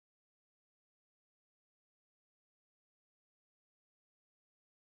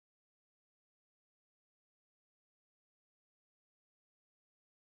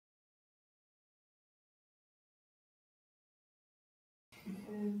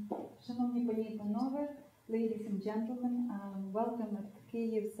Шановні пані і панове, ladies and gentlemen, welcome at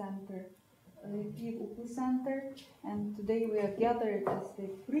Kyiv Center, Kyiv UPU Center, and today we are gathered as the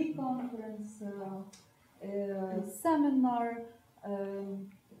pre-conference seminar.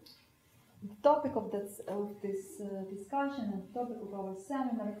 The topic of this discussion and the topic of our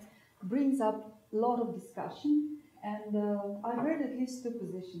seminar brings up a lot of discussion. And I heard at least two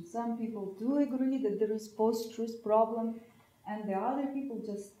positions. Some people do agree that there is post-truth problem, and the other people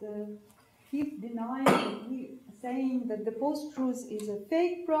just keep denying, saying that the post-truth is a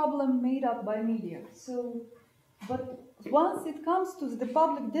fake problem made up by media. So, but once it comes to the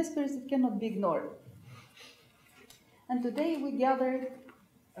public discourse, it cannot be ignored. And today we gathered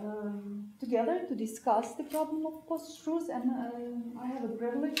together to discuss the problem of post-truth, and I have a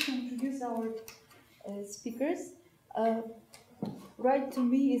privilege to introduce our speakers. Right to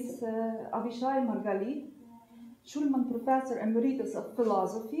me is Avishai Margalit, Schulman Professor Emeritus of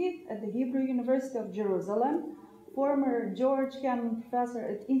Philosophy at the Hebrew University of Jerusalem, former George Cannon Professor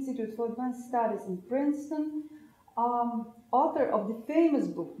at Institute for Advanced Studies in Princeton, author of the famous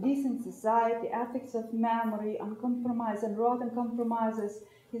book Decent Society, Ethics of Memory, Uncompromised and Rotten Compromises.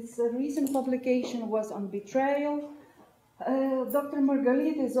 His recent publication was on betrayal. Dr.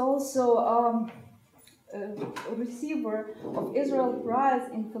 Margalit is also receiver of Israel Prize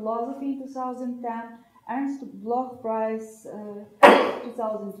in Philosophy in 2010, Ernst Bloch Prize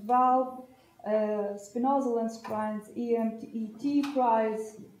 2012, Spinoza-Lenz Prize, EMET Prize,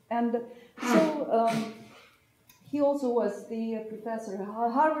 and so he also was the professor at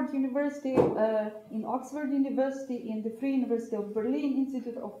Harvard University, in Oxford University, in the Free University of Berlin,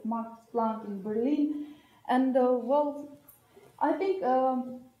 Institute of Max Planck in Berlin, and well, I think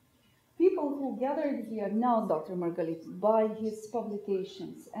people who gathered here know Dr. Margalit by his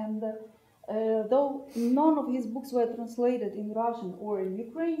publications, and though none of his books were translated in Russian or in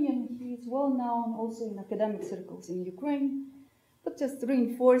Ukrainian, he is well known also in academic circles in Ukraine, but just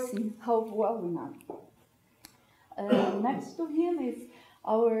reinforcing how well we know. Next to him is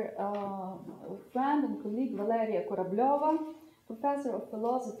our friend and colleague Valeria Korableva, professor of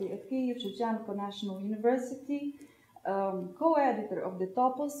philosophy at Kyiv Shevchenko National University, co-editor of the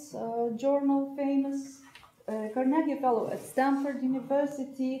Topos journal, famous, Carnegie Fellow at Stanford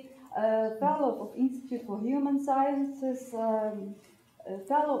University, Fellow of Institute for Human Sciences,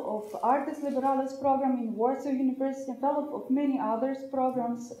 Fellow of Artes Liberales program in Warsaw University, Fellow of many others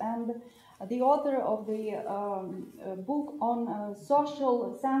programs, and the author of the book on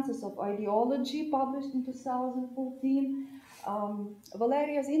social senses of ideology, published in 2014.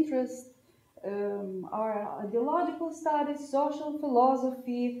 Valeria's interests are ideological studies, social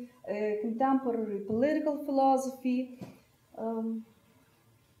philosophy, contemporary political philosophy.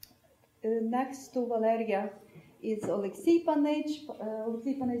 Next to Valeria is Alexei Panich.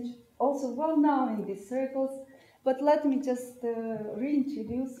 Alexei Panich, also well known in these circles, but let me just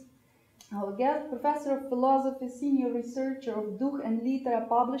reintroduce our guest, Professor of Philosophy, Senior Researcher of Duch and Litera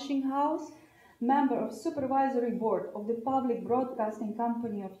Publishing House, member of Supervisory Board of the Public Broadcasting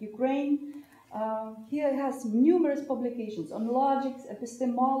Company of Ukraine. He has numerous publications on logics,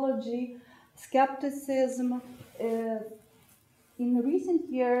 epistemology, skepticism. In recent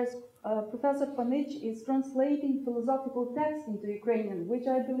years, Professor Panich is translating philosophical texts into Ukrainian, which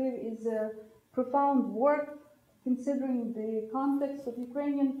I believe is a profound work considering the context of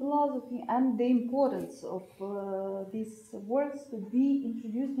Ukrainian philosophy and the importance of these works to be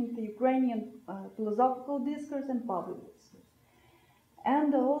introduced into Ukrainian philosophical discourse and public discourse.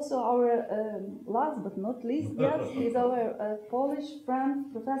 And also our last but not least guest is our Polish friend,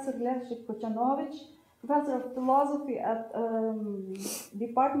 Professor Leszek Kochanowicz, Professor of Philosophy at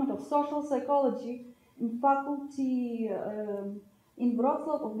Department of Social Psychology in Faculty in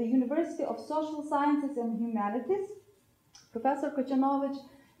Wrocław of the University of Social Sciences and Humanities. Professor Kochanowicz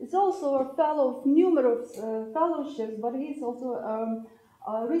is also a fellow of numerous fellowships, but he's also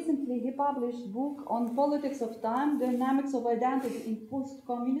recently he published a book on politics of time, dynamics of identity in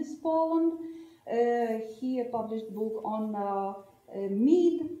post-communist Poland. He published a book on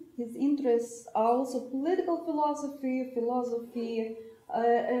Mead. His interests are also political philosophy, philosophy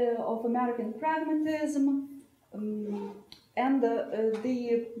of American pragmatism, and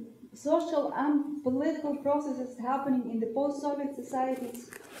the social and political processes happening in the post-Soviet societies,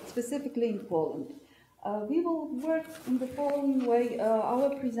 specifically in Poland. We will work in the following way. Our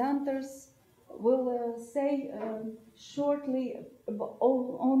presenters will say shortly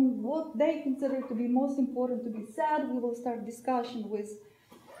on what they consider to be most important to be said. We will start discussion with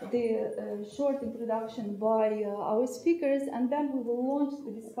the short introduction by our speakers, and then we will launch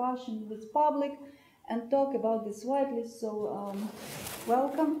the discussion with public and talk about this widely. So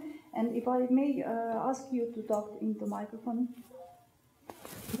welcome. And if I may ask you to talk into microphone.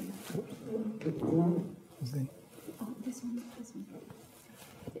 Oh, this one.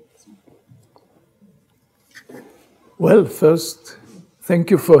 Well, first, thank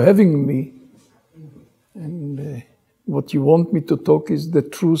you for having me. And what you want me to talk is the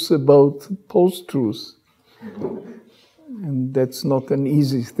truth about post-truth. And that's not an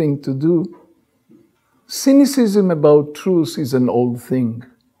easy thing to do. Cynicism about truth is an old thing.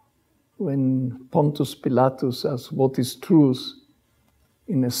 When Pontius Pilatus asked what is truth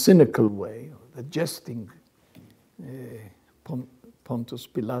in a cynical way, the jesting Pontius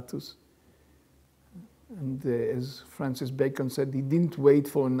Pilatus, and as Francis Bacon said, he didn't wait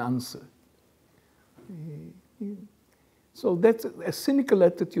for an answer. So that's a cynical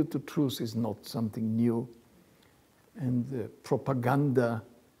attitude to truth is not something new. And propaganda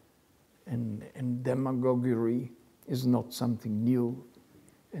and demagoguery is not something new.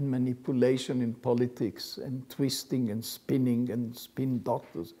 And manipulation in politics and twisting and spinning and spin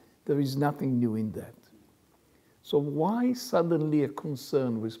doctors, there is nothing new in that. So why suddenly a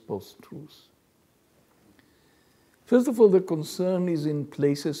concern with post-truth? First of all, the concern is in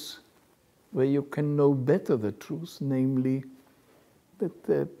places where you can know better the truth, namely that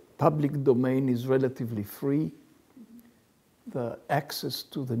the public domain is relatively free, the access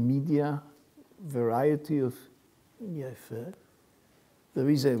to the media, variety of there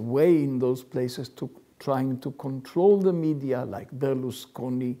is a way in those places to trying to control the media, like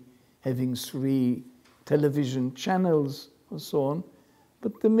Berlusconi having 3 television channels and so on.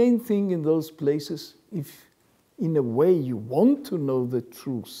 But the main thing in those places, if in a way you want to know the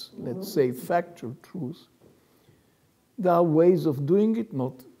truth, let's say factual truth, there are ways of doing it,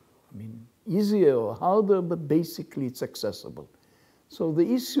 not, easier or harder, but basically it's accessible. So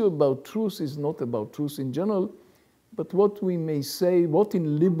the issue about truth is not about truth in general, but what we may say, what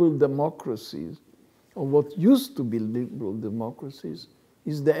in liberal democracies, or what used to be liberal democracies,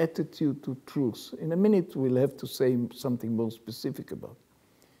 is the attitude to truth. In a minute we'll have to say something more specific about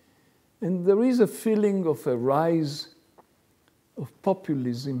it. And there is a feeling of a rise of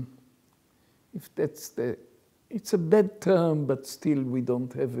populism, if that's it's a bad term, but still we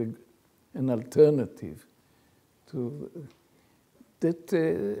don't have an alternative to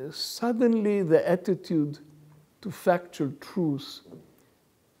that. Suddenly the attitude to factual truth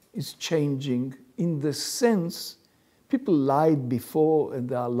is changing in the sense people lied before and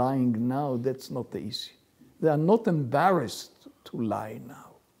they are lying now. That's not the issue. They are not embarrassed to lie now.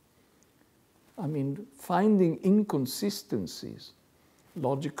 Finding inconsistencies,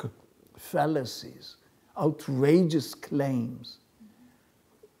 logical fallacies, outrageous claims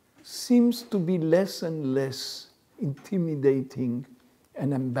seems to be less and less intimidating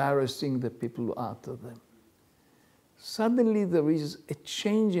and embarrassing the people who utter them. Suddenly there is a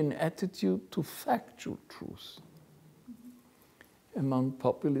change in attitude to factual truth among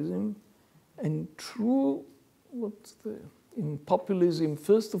populism. And in populism,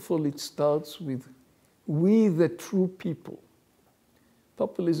 first of all, it starts with we the true people.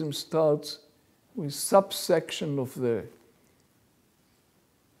 Populism starts with subsection of the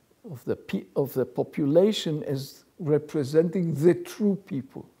population as representing the true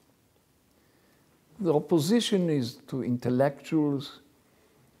people. The opposition is to intellectuals,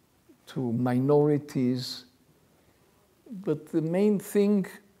 to minorities, but the main thing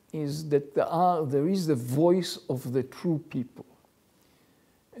is that there is the voice of the true people.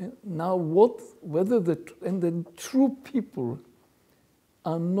 And now whether the true people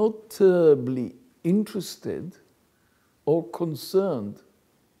are not terribly interested or concerned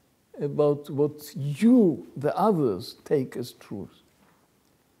about what you, the others, take as truth.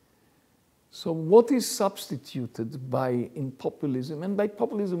 So what is substituted in populism? And by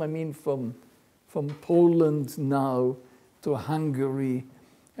populism I mean from Poland now to Hungary,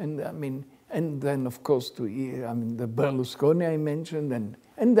 and then of course to the Berlusconi I mentioned,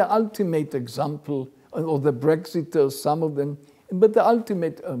 and the ultimate example, or the Brexiters, some of them, but the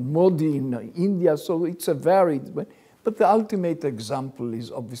ultimate Modi in India. So it's a varied, but the ultimate example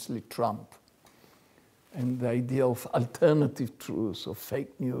is obviously Trump, and the idea of alternative truths, of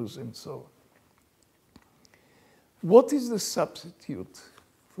fake news, and so on. What is the substitute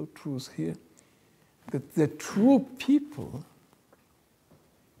for truth here? That the true people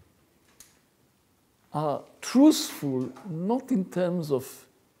are truthful not in terms of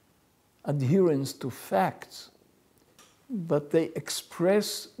adherence to facts, but they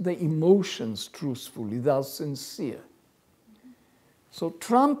express the emotions truthfully, they are sincere. So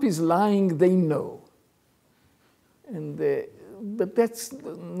Trump is lying, they know. And but that's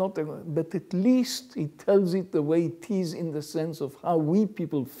not, but at least it tells it the way it is in the sense of how we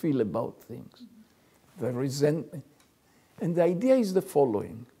people feel about things, the resentment. And the idea is the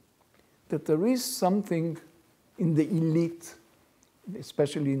following, that there is something in the elite,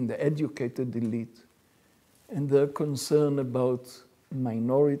 especially in the educated elite, and their concern about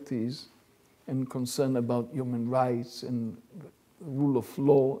minorities and concern about human rights and rule of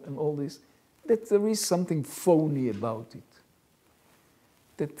law and all this, that there is something phony about it.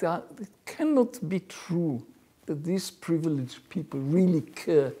 That it cannot be true that these privileged people really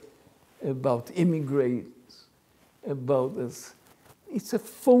care about immigrants, about us. It's a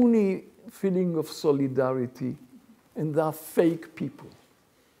phony feeling of solidarity, and they are fake people.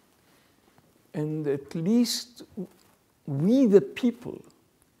 And at least we, the people,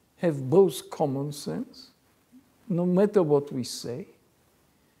 have both common sense, no matter what we say,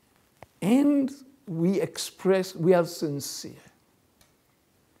 and we are sincere.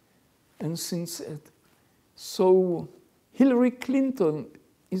 And so Hillary Clinton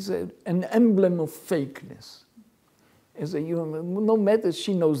is an emblem of fakeness. As a human, no matter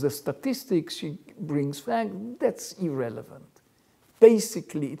she knows the statistics, she brings facts, that's irrelevant.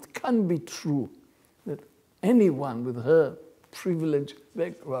 Basically, it can be true that anyone with her privileged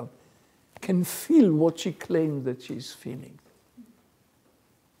background can feel what she claims that she's feeling.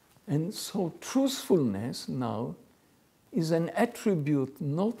 And so truthfulness now is an attribute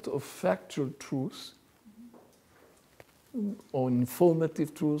not of factual truth or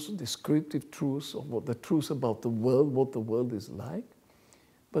informative truth, descriptive truth, or what the truth about the world, what the world is like,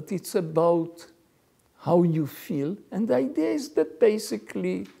 but it's about how you feel. And the idea is that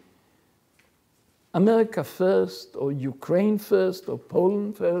basically America first, or Ukraine first, or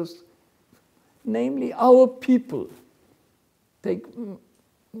Poland first, namely our people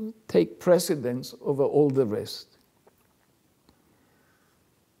take precedence over all the rest.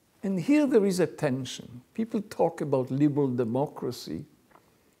 And here there is a tension. People talk about liberal democracy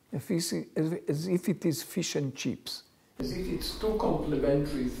as if it is fish and chips, as if it's two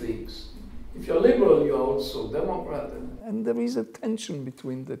complementary things. If you're liberal, you're also Democrat. And there is a tension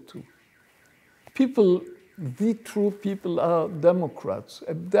between the two. People, the true people, are Democrats.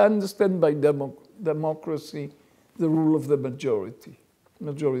 And they understand by democracy the rule of the majority,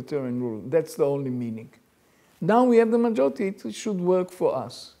 majoritarian rule. That's the only meaning. Now we have the majority, it should work for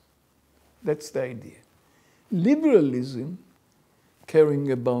us. That's the idea. Liberalism,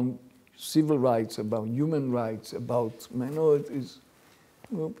 caring about civil rights, about human rights, about minorities,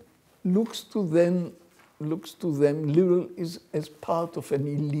 looks to them liberal is as part of an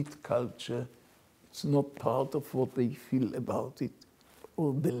elite culture. It's not part of what they feel about it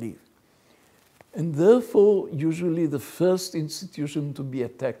or believe. And therefore, usually the first institution to be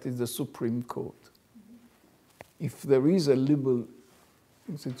attacked is the Supreme Court. If there is a liberal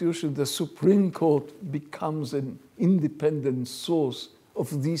institution, the Supreme Court becomes an independent source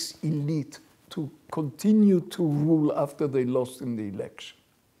of this elite to continue to rule after they lost in the election.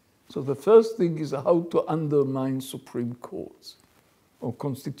 So the first thing is how to undermine Supreme Courts or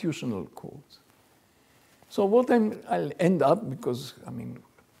constitutional courts. So what I'll end up, because I mean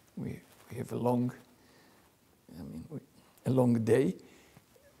we have a long day.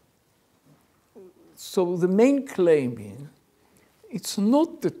 So the main claim is, it's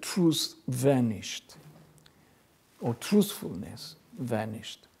not the truth vanished or truthfulness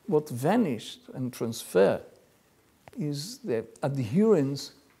vanished. What vanished and transferred is the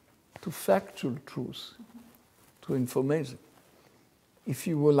adherence to factual truth, to information. If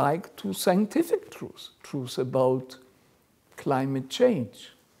you would like, to scientific truth about climate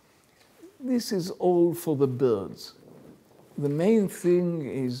change. This is all for the birds. The main thing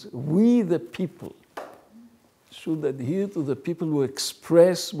is we, the people, should adhere to the people who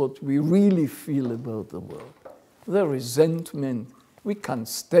express what we really feel about the world. The resentment, we can't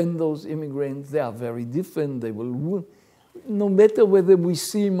stand those immigrants, they are very different, they will ruin, no matter whether we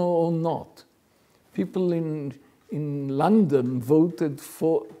see them or not. People in London voted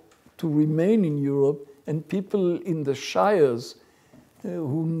to remain in Europe, and people in the shires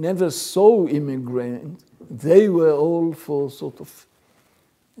who never saw immigrants, they were all for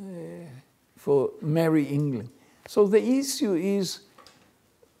for Merry England. So the issue is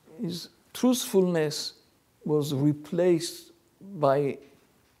truthfulness was replaced by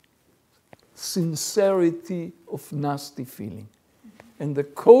sincerity of nasty feeling. And the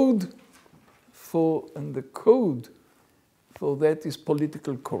code for that is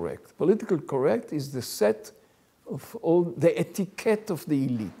political correct. Political correct is the set of all the etiquette of the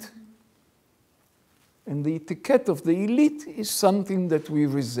elite. And the etiquette of the elite is something that we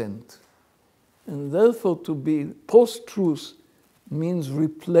resent. And therefore, to be post-truth means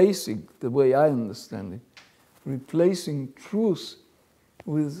replacing, the way I understand it, replacing truth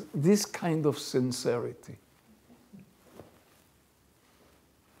with this kind of sincerity.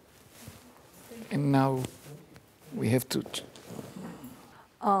 And now we have to...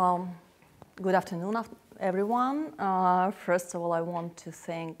 Good afternoon, everyone. First of all, I want to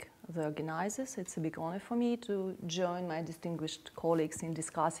thank the organizers. It's a big honor for me to join my distinguished colleagues in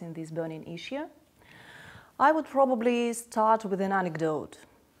discussing this burning issue. I would probably start with an anecdote.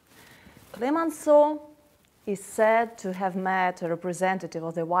 Clemenceau is said to have met a representative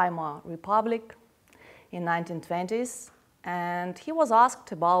of the Weimar Republic in 1920s, and he was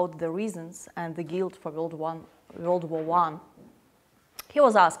asked about the reasons and the guilt for World War I. He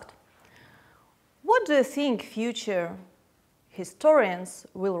was asked, "What do you think future historians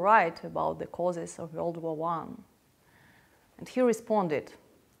will write about the causes of World War I?" And he responded,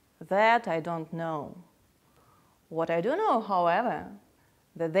 "That I don't know. What I do know, however,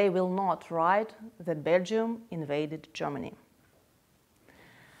 that they will not write that Belgium invaded Germany."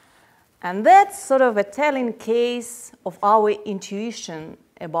 And that's sort of a telling case of our intuition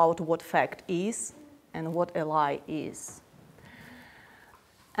about what fact is and what a lie is.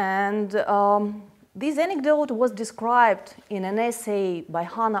 And this anecdote was described in an essay by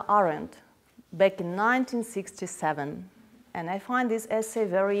Hannah Arendt back in 1967. And I find this essay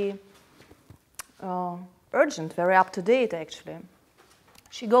very urgent, very up-to-date, actually.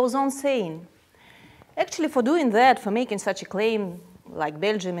 She goes on saying, actually, for doing that, for making such a claim like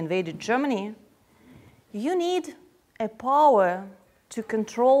Belgium invaded Germany, you need a power to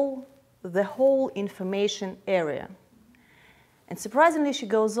control the whole information area. And surprisingly, she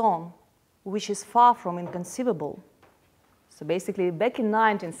goes on, which is far from inconceivable. So basically, back in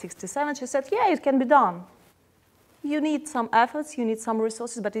 1967, she said, yeah, it can be done. You need some efforts, you need some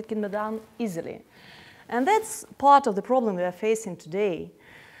resources, but it can be done easily. And that's part of the problem we are facing today.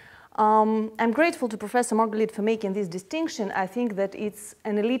 I'm grateful to Professor Margalit for making this distinction. I think that it's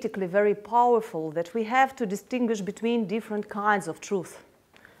analytically very powerful that we have to distinguish between different kinds of truth.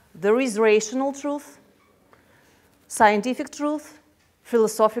 There is rational truth, scientific truth,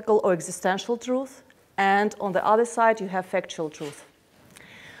 philosophical or existential truth, and on the other side you have factual truth.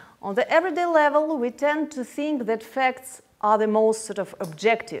 On the everyday level, we tend to think that facts are the most sort of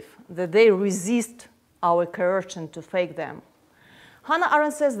objective, that they resist our coercion to fake them. Hannah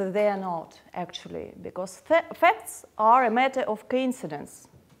Arendt says that they are not, actually, because facts are a matter of coincidence.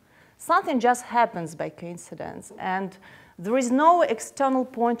 Something just happens by coincidence, and there is no external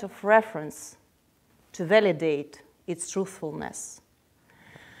point of reference to validate its truthfulness.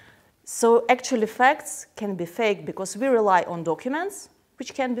 So actually facts can be faked because we rely on documents,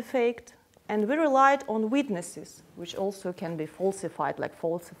 which can be faked, and we relied on witnesses, which also can be falsified, like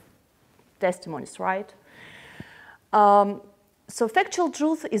false testimonies, right? So factual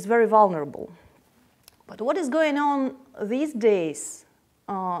truth is very vulnerable. But what is going on these days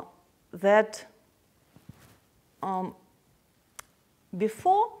that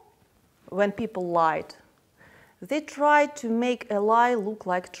before, when people lied, they tried to make a lie look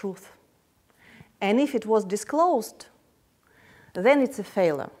like truth. And if it was disclosed, then it's a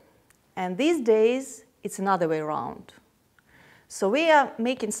failure. And these days, it's another way around. So we are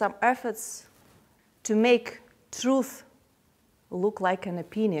making some efforts to make truth look like an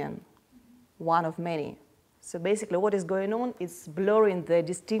opinion, one of many. So basically what is going on is blurring the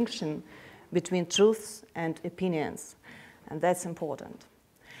distinction between truths and opinions, and that's important.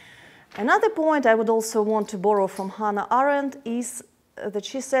 Another point I would also want to borrow from Hannah Arendt is that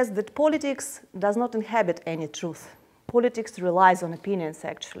she says that politics does not inhabit any truth. Politics relies on opinions,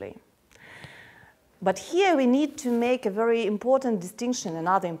 actually. But here we need to make a very important distinction,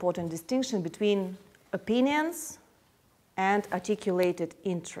 another important distinction between opinions and articulated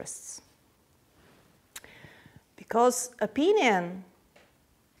interests. Because opinion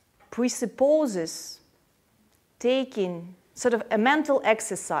presupposes taking sort of a mental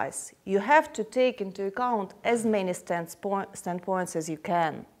exercise. You have to take into account as many standpoints as you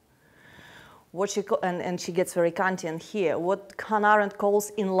can. And she gets very Kantian here, what Hannah Arendt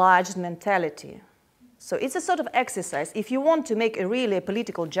calls enlarged mentality. So it's a sort of exercise. If you want to make a really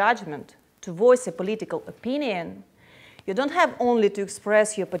political judgment, to voice a political opinion, you don't have only to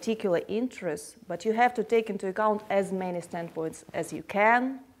express your particular interests, but you have to take into account as many standpoints as you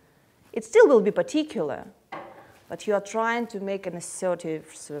can. It still will be particular, but you are trying to make an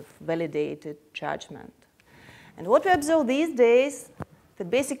assertive, sort of validated judgment. And what we observe these days, that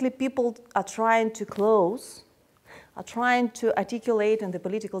basically people are trying to close, are trying to articulate in the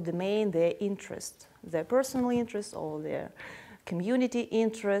political domain their interest, their personal interests or their community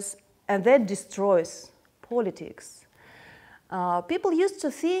interests, and that destroys politics. People used to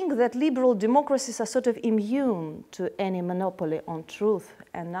think that liberal democracies are sort of immune to any monopoly on truth,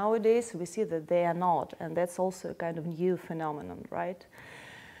 and nowadays we see that they are not, and that's also a kind of new phenomenon, right?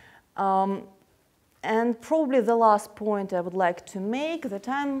 And probably the last point I would like to make, that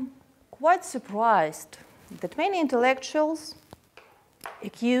I'm quite surprised that many intellectuals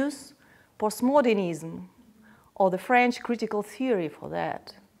accuse postmodernism or the French critical theory for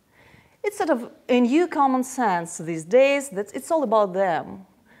that. It's sort of a new common sense these days that it's all about them.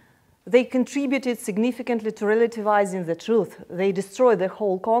 They contributed significantly to relativizing the truth. They destroyed the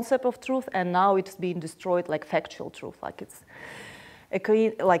whole concept of truth, and now it's being destroyed like factual truth, like it's a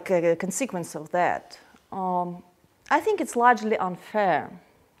consequence of that. I think it's largely unfair,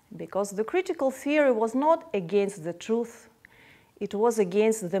 because the critical theory was not against the truth, it was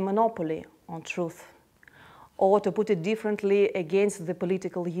against the monopoly on truth. Or to put it differently, against the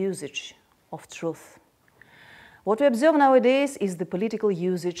political usage of truth. What we observe nowadays is the political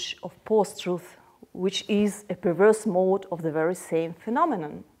usage of post-truth, which is a perverse mode of the very same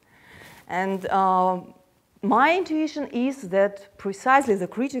phenomenon. And my intuition is that precisely the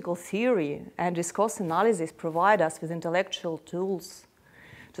critical theory and discourse analysis provide us with intellectual tools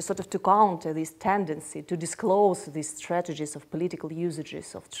to sort of to counter this tendency to disclose these strategies of political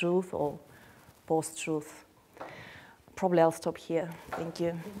usages of truth or post-truth. Probably I'll stop here. Thank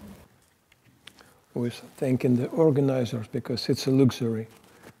you. With thanking the organizers, because it's a luxury.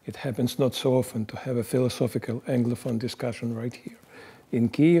 It happens not so often to have a philosophical Anglophone discussion right here in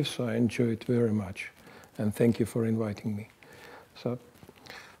Kyiv, so I enjoy it very much. And thank you for inviting me. So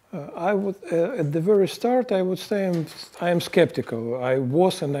I would, at the very start, I would say I am skeptical. I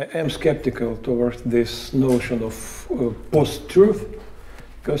was and I am skeptical towards this notion of post-truth,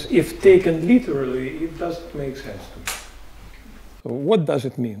 because if taken literally, it doesn't make sense to me. So what does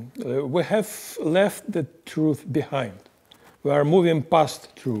it mean? We have left the truth behind. We are moving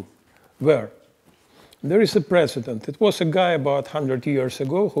past truth. Where? There is a precedent. It was a guy about 100 years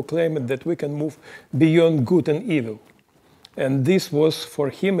ago who claimed that we can move beyond good and evil. And this was for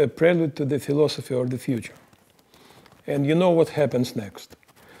him a prelude to the philosophy of the future. And you know what happens next.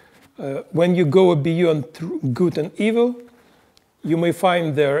 When you go beyond good and evil, you may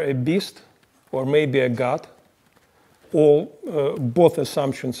find there a beast or maybe a god. Both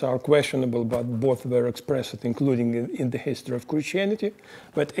assumptions are questionable, but both were expressed, including in the history of Christianity.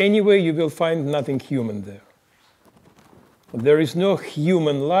 But anyway, you will find nothing human there. There is no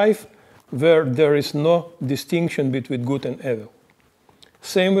human life where there is no distinction between good and evil.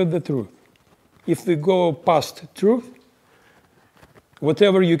 Same with the truth. If we go past truth,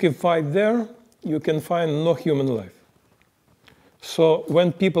 whatever you can find there, you can find no human life. So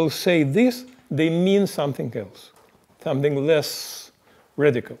when people say this, they mean something else. Something less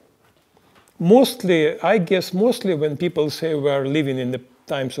radical. Mostly, I guess mostly when people say we are living in the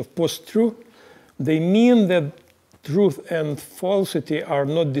times of post-truth, they mean that truth and falsity are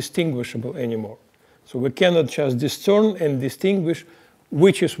not distinguishable anymore. So we cannot just discern and distinguish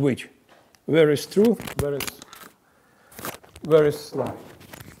which is which. Where is truth, where is lie.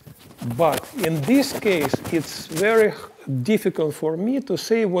 But in this case, it's very difficult for me to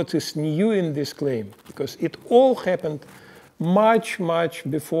say what is new in this claim, because it all happened much, much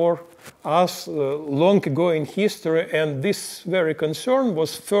before us, long ago in history, and this very concern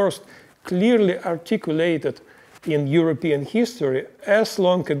was first clearly articulated in European history as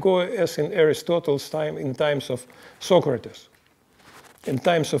long ago as in Aristotle's time, in times of Socrates, in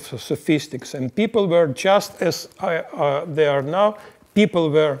times of sophistics. And people were just as they are now, people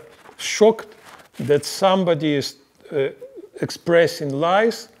were shocked that somebody is expressing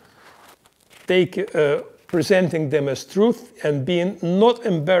lies, presenting them as truth, and being not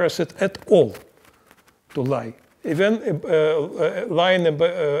embarrassed at all to lie. Even lying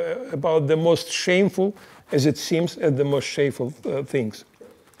about the most shameful, as it seems, at the most shameful things.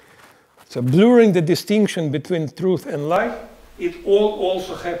 So blurring the distinction between truth and lie, it all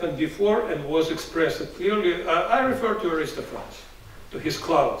also happened before and was expressed clearly. I refer to Aristophanes, to his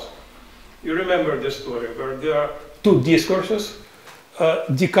clouds. You remember the story where there are two discourses,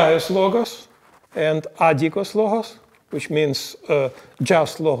 dikaios logos and adikos logos, which means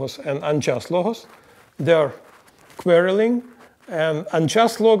just logos and unjust logos. They're quarreling, and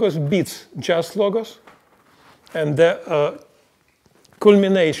unjust logos beats just logos. And the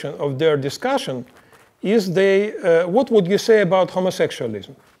culmination of their discussion is what would you say about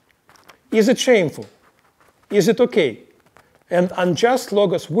homosexualism? Is it shameful? Is it okay? And unjust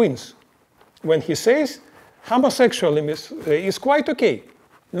logos wins when he says homosexualism is quite okay.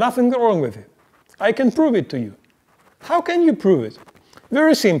 Nothing wrong with it. I can prove it to you. How can you prove it?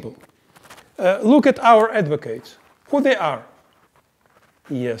 Very simple. Look at our advocates, who they are.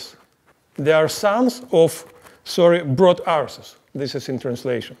 Yes. They are sons of, brought arses. This is in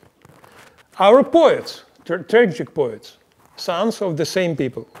translation. Our poets, tragic poets, sons of the same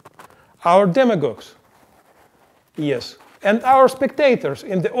people. Our demagogues. Yes. And our spectators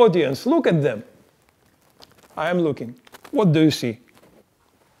in the audience, look at them. I am looking. What do you see?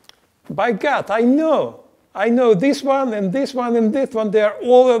 By God, I know this one and this one and this one, they are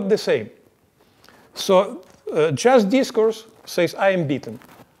all the same. So just discourse says, I am beaten.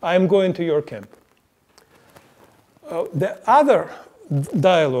 I am going to your camp. The other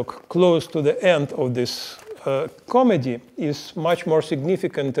dialogue close to the end of this comedy is much more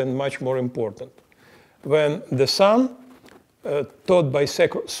significant and much more important. When the son, taught by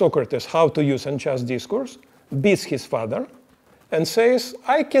Socrates how to use unjust discourse, beats his father and says,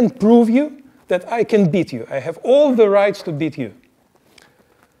 I can prove you that I can beat you. I have all the rights to beat you.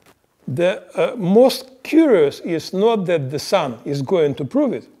 The most curious is not that the son is going to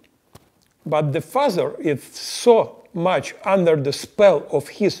prove it, but the father is so much under the spell of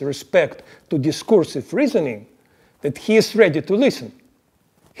his respect to discursive reasoning that he is ready to listen.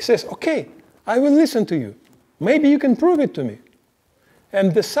 He says, okay, I will listen to you. Maybe you can prove it to me.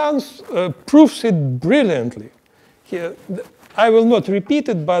 And the son proves it brilliantly. I will not repeat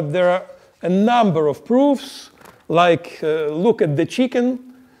it, but there are a number of proofs, like look at the chicken,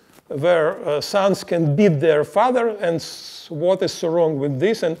 where sons can beat their father, and what is so wrong with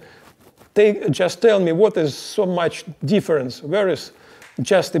this? And just tell me what is so much difference. Where is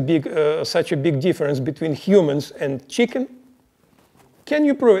just such a big difference between humans and chicken? Can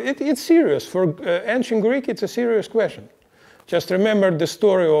you prove it? It's serious. For ancient Greek, it's a serious question. Just remember the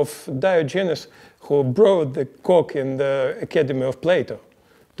story of Diogenes, who brought the cock in the Academy of Plato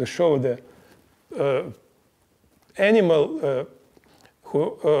to show the animal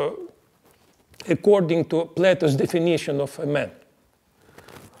who, according to Plato's definition of a man.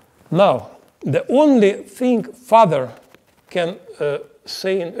 Now, the only thing father can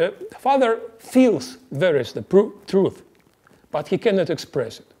say, father feels there is the truth, but he cannot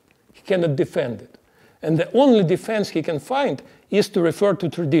express it. He cannot defend it. And the only defense he can find is to refer to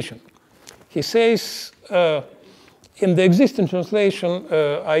tradition. He says, in the existing translation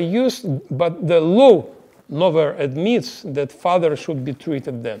I used, but the law nowhere admits that father should be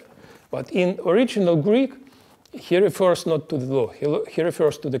treated then. But in original Greek, he refers not to the law, he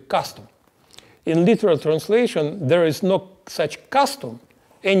refers to the custom. In literal translation, there is no such custom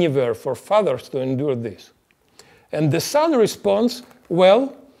anywhere for fathers to endure this. And the son responds,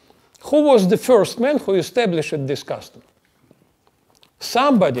 well, who was the first man who established this custom?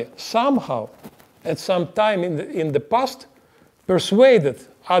 Somebody, somehow, at some time in the past, persuaded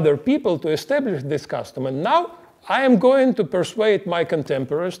other people to establish this custom. And now I am going to persuade my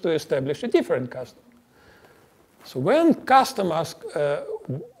contemporaries to establish a different custom. So when custom asks,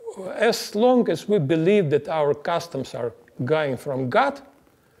 as long as we believe that our customs are going from God,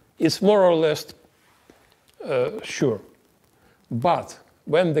 it's more or less sure. But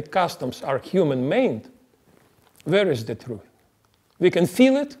when the customs are human-made, where is the truth? We can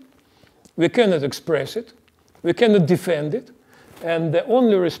feel it, we cannot express it, we cannot defend it, and the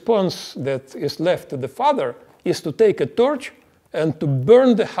only response that is left to the father is to take a torch and to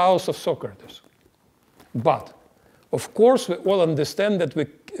burn the house of Socrates. But, of course, we all understand that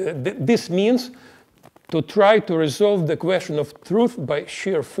this means to try to resolve the question of truth by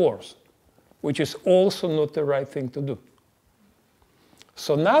sheer force, which is also not the right thing to do.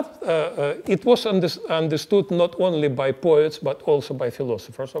 So it was understood not only by poets, but also by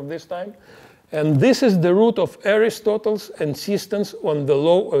philosophers of this time. And this is the root of Aristotle's insistence on the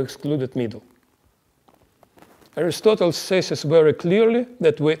law of excluded middle. Aristotle says very clearly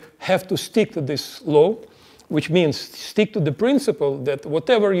that we have to stick to this law, which means stick to the principle that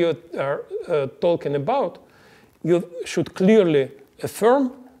whatever you are talking about, you should clearly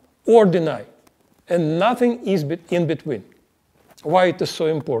affirm or deny, and nothing is in between. Why it is so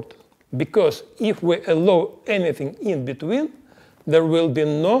important? Because if we allow anything in between, there will be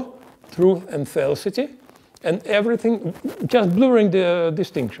no truth and falsity, and everything, just blurring the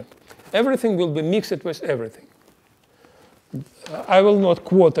distinction. Everything will be mixed with everything. I will not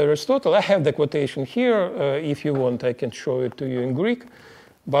quote Aristotle. I have the quotation here. If you want, I can show it to you in Greek.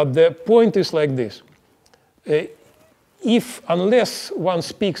 But the point is like this. Unless one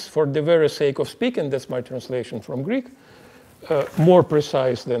speaks for the very sake of speaking, that's my translation from Greek, more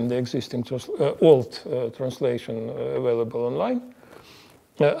precise than the existing old translation available online.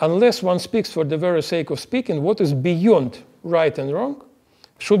 Unless one speaks for the very sake of speaking, what is beyond right and wrong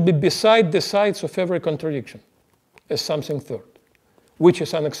should be beside the sides of every contradiction as something third, which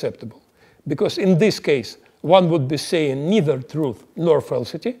is unacceptable. Because in this case, one would be saying neither truth nor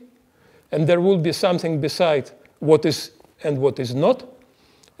falsity, and there will be something beside what is and what is not,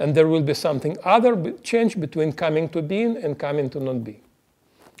 and there will be something other change between coming to being and coming to not being,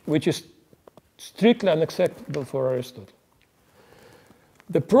 which is strictly unacceptable for Aristotle.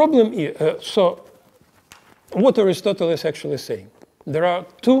 The problem is, so what Aristotle is actually saying, there are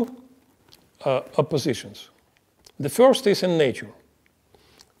two oppositions. The first is in nature,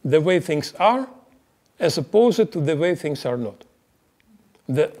 the way things are as opposed to the way things are not.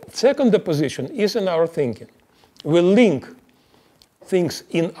 The second opposition is in our thinking. We link things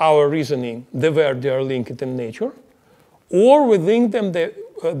in our reasoning the way they are linked in nature, or we link them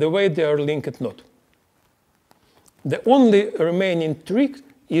the way they are linked not. The only remaining trick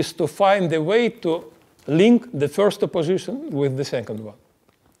is to find a way to link the first opposition with the second one.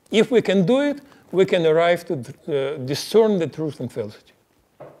 If we can do it, we can arrive to discern the truth and falsity.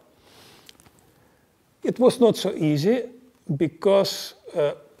 It was not so easy because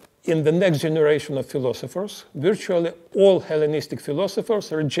in the next generation of philosophers, virtually all Hellenistic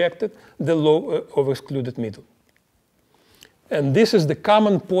philosophers rejected the law of excluded middle. And this is the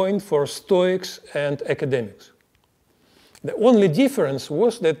common point for Stoics and academics. The only difference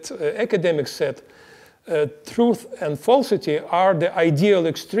was that academics said truth and falsity are the ideal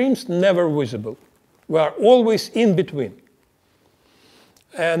extremes, never visible. We are always in between.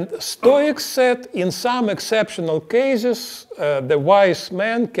 And Stoics said in some exceptional cases, the wise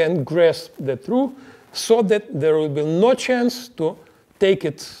man can grasp the truth so that there will be no chance to take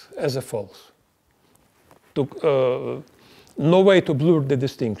it as a false. No way to blur the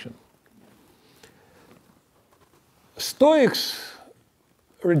distinction. Stoics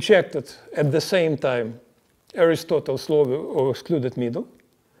rejected at the same time Aristotle's law of excluded middle,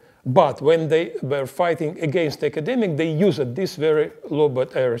 but when they were fighting against academics, they used this very law by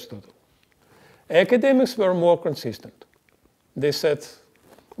Aristotle. Academics were more consistent. They said,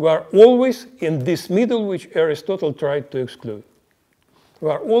 we are always in this middle which Aristotle tried to exclude. We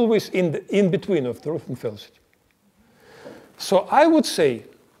are always in between of truth and falsity. So I would say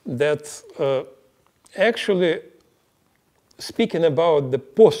that actually, speaking about the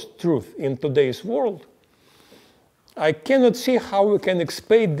post-truth in today's world, I cannot see how we can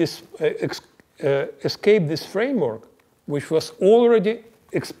escape this framework, which was already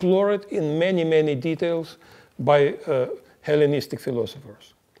explored in many, many details by Hellenistic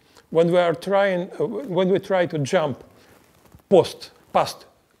philosophers. When we try to jump past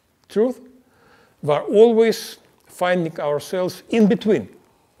truth, we are always finding ourselves in between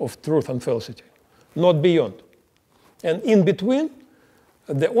of truth and falsity, not beyond. And in between,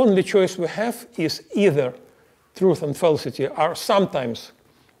 the only choice we have is either truth and falsity are sometimes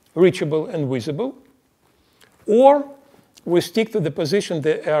reachable and visible, or we stick to the position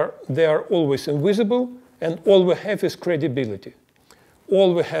they are always invisible, and all we have is credibility.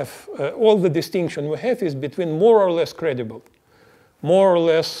 All the distinction we have is between more or less credible, more or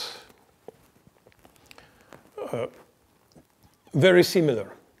less very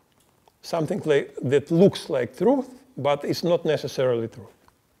similar, something that looks like truth, but is not necessarily true.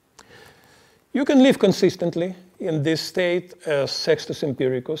 You can live consistently in this state, as Sextus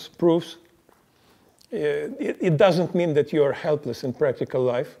Empiricus proves. It doesn't mean that you are helpless in practical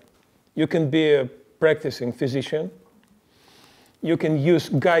life. You can be a practicing physician. You can use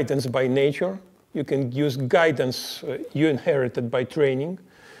guidance by nature. You can use guidance you inherited by training.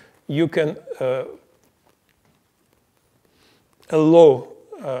 You can allow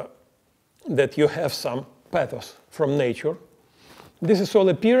that you have some pathos from nature. This is all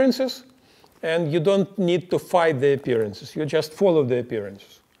appearances, and you don't need to fight the appearances. You just follow the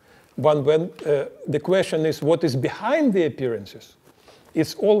appearances. But when the question is what is behind the appearances,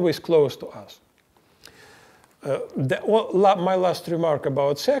 it's always close to us. My last remark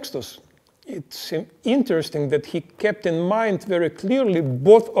about Sextus, it's interesting that he kept in mind very clearly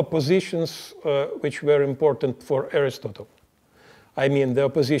both oppositions which were important for Aristotle. I mean the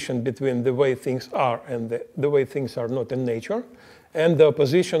opposition between the way things are and the way things are not in nature, and the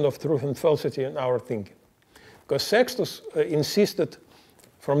opposition of truth and falsity in our thinking. Because Sextus insisted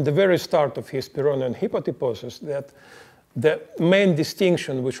from the very start of his Pyrrhonian hypothesis that the main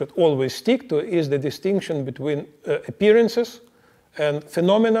distinction we should always stick to is the distinction between appearances and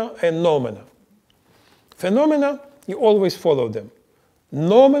phenomena and noumena. Phenomena, you always follow them.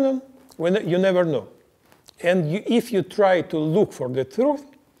 Noumena, you never know. And if you try to look for the truth,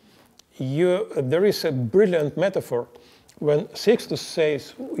 there is a brilliant metaphor when Sextus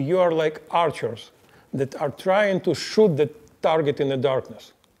says you are like archers that are trying to shoot the target in the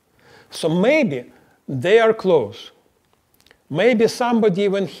darkness. So maybe they are close. Maybe somebody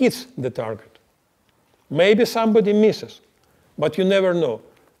even hits the target. Maybe somebody misses, but you never know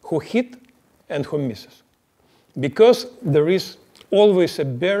who hit and who misses. Because there is always a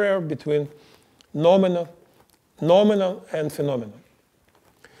barrier between nominal and phenomenal.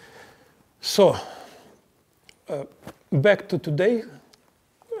 So, back to today,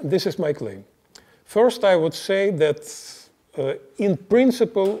 this is my claim. First, I would say that in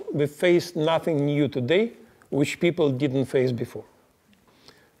principle, we face nothing new today, which people didn't face before.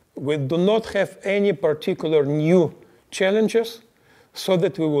 We do not have any particular new challenges, so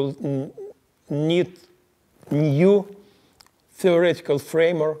that we will need new theoretical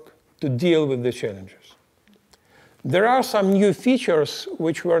framework to deal with the challenges. There are some new features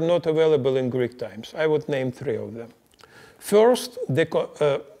which were not available in Greek times. I would name 3 of them. First,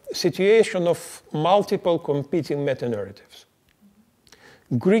 the situation of multiple competing meta-narratives.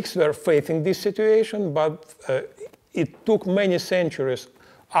 Greeks were facing this situation, but it took many centuries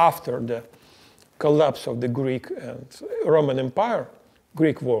after the collapse of the Greek and Roman Empire,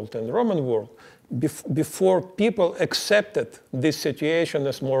 Greek world and Roman world, before people accepted this situation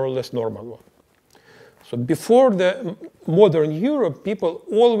as more or less normal one. So before the modern Europe, people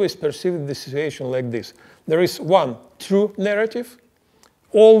always perceived the situation like this. There is one true narrative,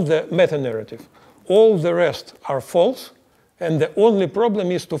 all the meta-narrative, all the rest are false, and the only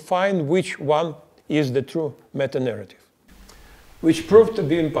problem is to find which one is the true meta-narrative, which proved to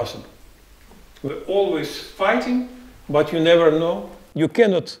be impossible. We're always fighting, but you never know. You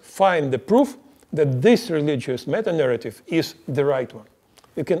cannot find the proof that this religious meta-narrative is the right one.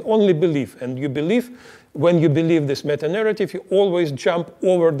 You can only believe, and you believe, when you believe this meta-narrative, you always jump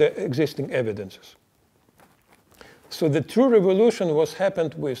over the existing evidences. So the true revolution was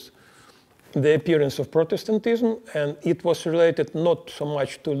happened with the appearance of Protestantism, and it was related not so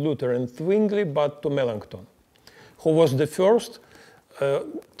much to Luther and Zwingli, but to Melanchthon, who was the first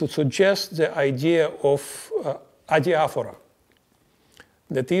to suggest the idea of adiaphora.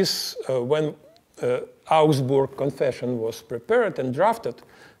 That is, when Augsburg Confession was prepared and drafted,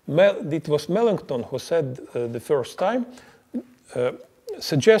 it was Melanchthon who said the first time,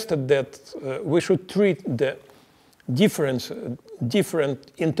 suggested that we should treat the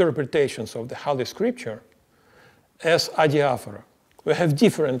different interpretations of the Holy Scripture as adiaphora. We have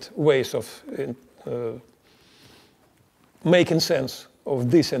different ways of making sense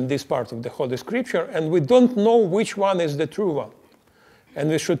of this and this part of the Holy Scripture, and we don't know which one is the true one. And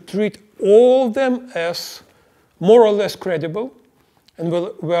we should treat all of them as more or less credible, and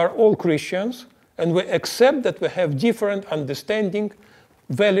we are all Christians, and we accept that we have different understanding,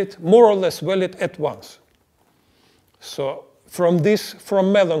 valid, more or less valid at once. So from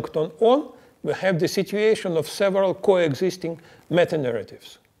Melanchthon on, we have the situation of several coexisting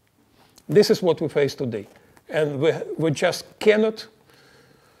meta-narratives. This is what we face today. And we just cannot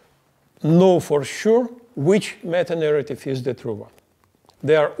know for sure which meta-narrative is the true one.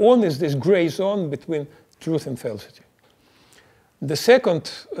 Their own is this gray zone between truth and falsity. The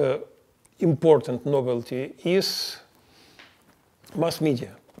second important novelty is mass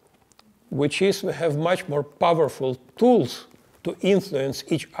media, which is we have much more powerful tools to influence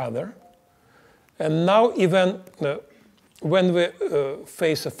each other. And now even when we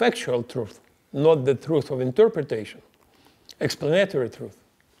face a factual truth, not the truth of interpretation, explanatory truth,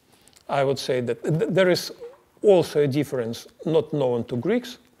 I would say that there is also a difference not known to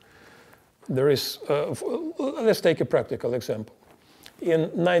Greeks. There is, let's take a practical example. In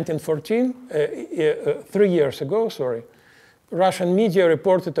 1914, 3 years ago, Russian media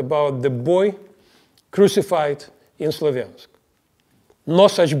reported about the boy crucified in Slavyansk. No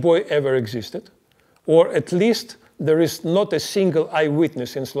such boy ever existed, or at least there is not a single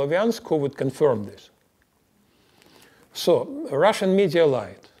eyewitness in Slavyansk who would confirm this. So Russian media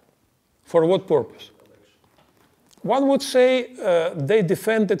lied. For what purpose? One would say they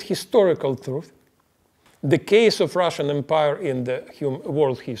defended historical truth, the case of Russian Empire in the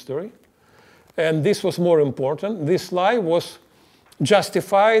world history, and this was more important. This lie was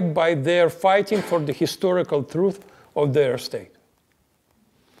justified by their fighting for the historical truth of their state.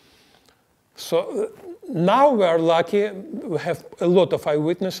 So now we are lucky, we have a lot of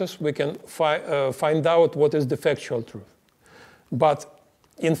eyewitnesses, we can find out what is the factual truth. But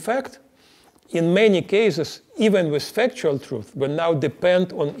in fact, in many cases, even with factual truth, we now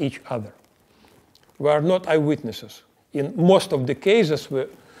depend on each other. We are not eyewitnesses. In most of the cases,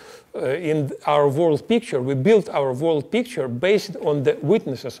 in our world picture, we build our world picture based on the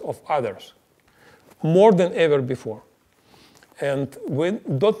witnesses of others, more than ever before. And we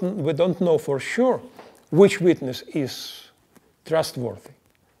don't know for sure which witness is trustworthy,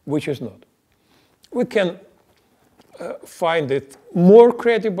 which is not. We can find it more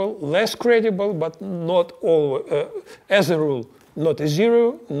credible, less credible, but not all, as a rule, not a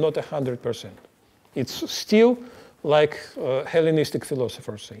 0, not 100%. It's still like Hellenistic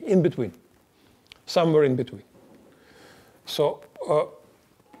philosophers say, in between, somewhere in between. So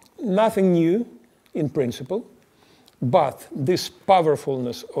nothing new in principle, but this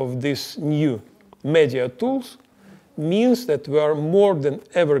powerfulness of these new media tools means that we are more than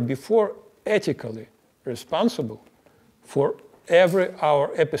ever before ethically responsible for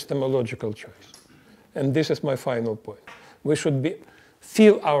our epistemological choice. And this is my final point. We should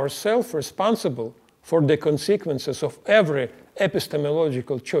feel ourselves responsible for the consequences of every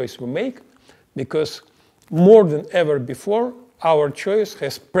epistemological choice we make, because more than ever before, our choice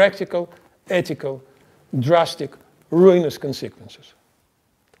has practical, ethical, drastic, ruinous consequences.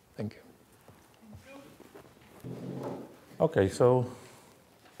 Thank you. Okay, so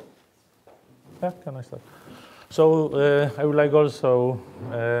can I start? So I would like also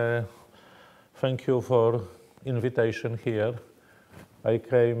thank you for invitation here. I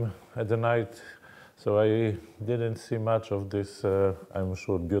came at the night, so I didn't see much of this, I'm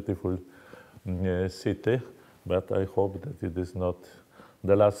sure, beautiful city, but I hope that it is not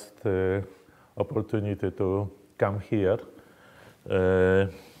the last opportunity to come here.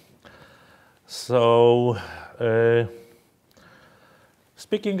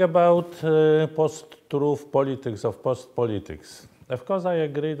 Speaking about post-truth politics of post-politics, of course I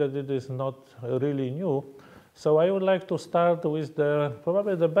agree that it is not really new. So I would like to start with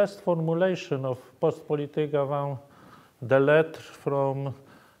probably the best formulation of post-politique around the letter from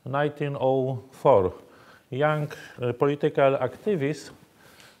 1904. Young political activist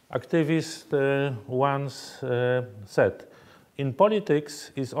once said, "In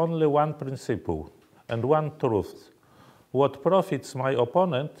politics is only one principle and one truth. What profits my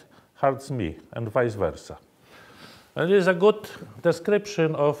opponent hurts me, and vice versa." And it is a good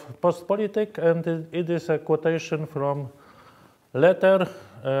description of post-politic, and it is a quotation from a letter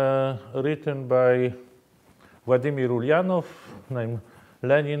written by Vladimir Ulyanov, named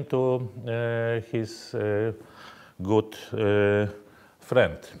Lenin, to his good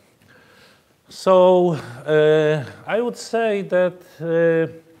friend. So I would say that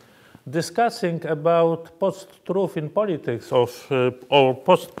discussing about post-truth in politics or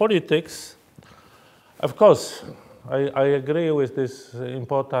post-politics, of course, I agree with this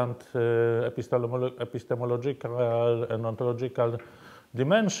important epistemological and ontological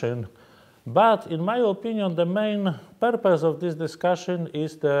dimension, but in my opinion, the main purpose of this discussion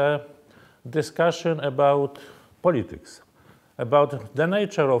is the discussion about politics, about the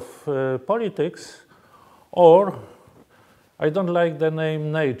nature of politics, or I don't like the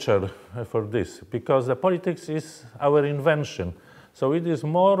name nature for this, because the politics is our invention. So it is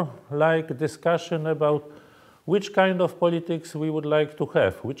more like a discussion about which kind of politics we would like to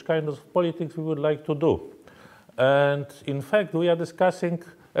have, which kind of politics we would like to do. And in fact, we are discussing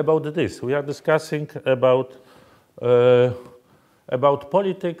about this. We are discussing about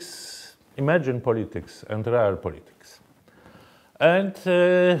politics, imagined politics, and real politics. And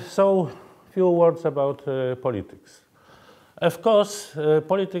so, few words about politics. Of course,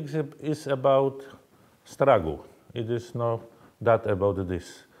 politics is about struggle. It is not that about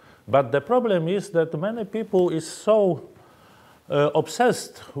this. But the problem is that many people is so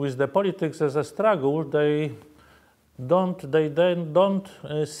obsessed with the politics as a struggle, they then don't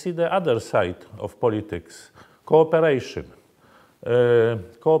see the other side of politics, cooperation,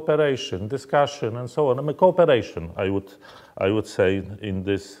 discussion, and so on. I mean, cooperation, I would say in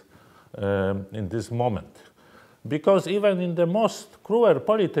this moment, because even in the most cruel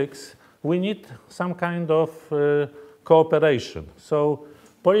politics, we need some kind of cooperation. So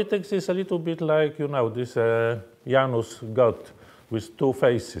politics is a little bit like, you know, this Janus god with two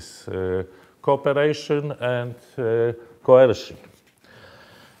faces, cooperation and coercion.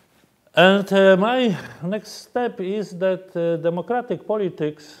 And my next step is that democratic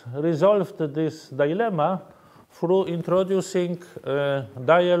politics resolved this dilemma through introducing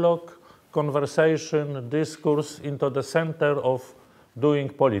dialogue, conversation, discourse into the center of doing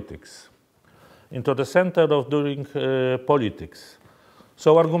politics, into the center of doing politics.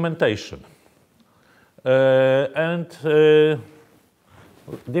 So argumentation and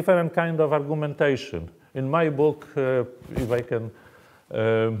different kind of argumentation. In my book, if I can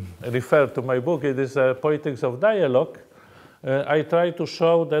refer to my book, it is Politics of Dialogue. I try to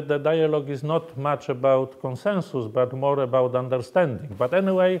show that the dialogue is not much about consensus, but more about understanding. But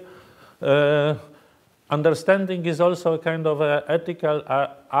anyway, understanding is also a kind of an ethical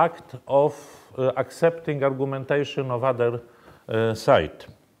act of accepting argumentation of other side.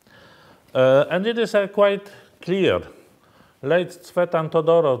 And it is a quite clear. Late Tsvetan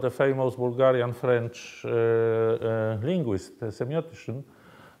Todorov, the famous Bulgarian-French linguist, semiotician,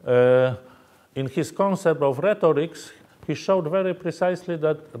 in his concept of rhetorics, he showed very precisely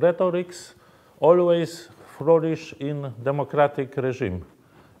that rhetorics always flourish in democratic regime.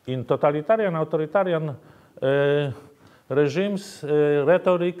 In totalitarian, authoritarian regimes,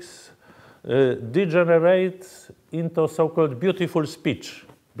 rhetorics degenerates into so-called beautiful speech.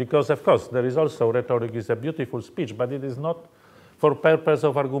 Because, of course, there is also rhetoric is a beautiful speech, but it is not for purpose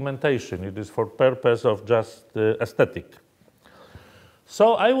of argumentation. It is for purpose of just aesthetic.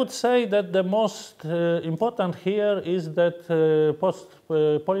 So I would say that the most important here is that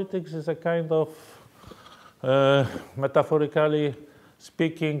post-politics is a kind of, metaphorically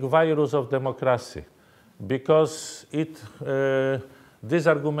speaking, virus of democracy. Because this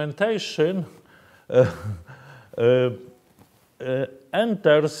argumentation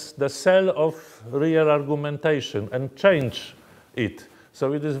enters the cell of real argumentation and change it.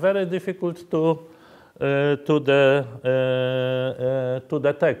 So it is very difficult to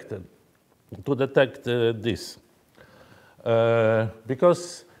detect this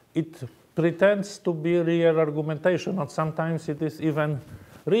because it pretends to be real argumentation, and sometimes it is even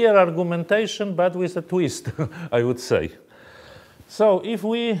real argumentation, but with a twist, I would say. So if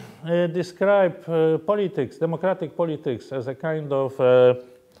we describe politics, democratic politics, as a kind of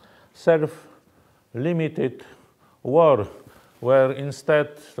self-limited war, where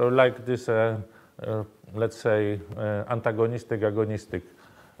instead, like this, let's say, antagonistic-agonistic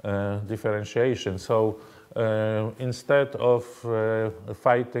differentiation. So instead of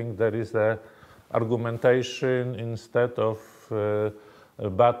fighting, there is a argumentation. Instead of a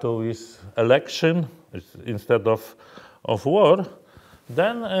battle is election, instead of war.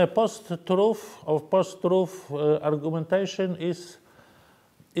 Then post-truth argumentation is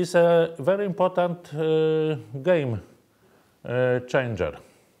a very important game changer.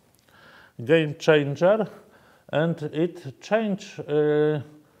 And it changes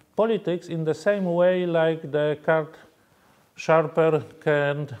politics in the same way like the card sharper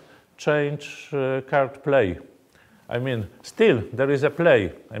can change card play. I mean, still there is a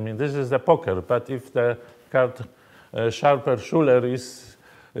play. I mean, this is the poker, but if the card sharper Schuler is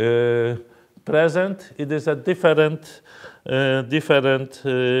present, it is a different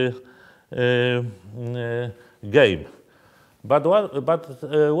game. But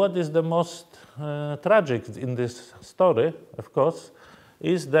what is the most tragic in this story, of course,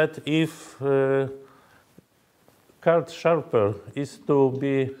 is that if card sharper is to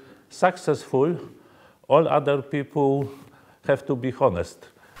be successful, all other people have to be honest,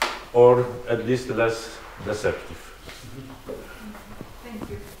 or at least less deceptive. Thank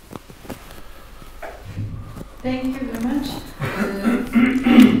you. Thank you very much.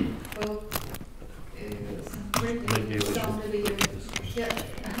 Well, some great sound over here. Yeah,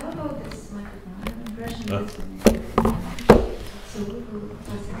 how about this microphone? I have an impression this one is so we will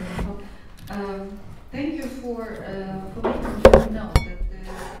pass it on. Thank you for making sure know that the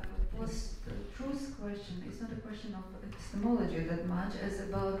post-truth question is not a question of epistemology that much as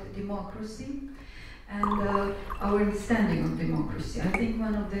about democracy and our understanding of democracy. I think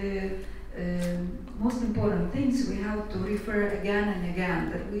one of the most important things we have to refer again and again,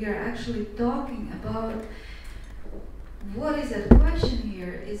 that we are actually talking about what is at question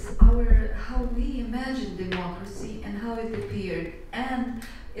here is how we imagine democracy and how it appeared, and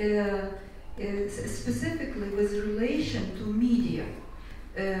specifically with relation to media.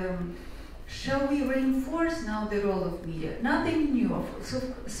 Shall we reinforce now the role of media? Nothing new. So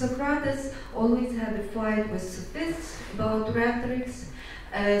Socrates always had a fight with sophists about rhetorics.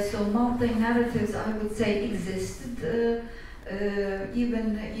 So multi-narratives, I would say, existed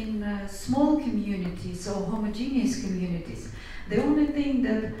even in small communities or homogeneous communities. The only thing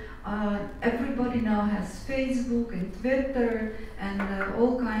that everybody now has Facebook and Twitter and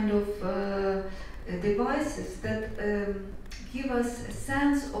all kind of devices that give us a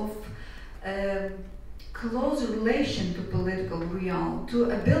sense of close relation to political realm,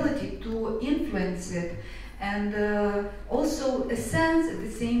 to ability to influence it, and also a sense at the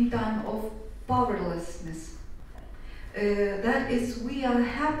same time of powerlessness. That is, we are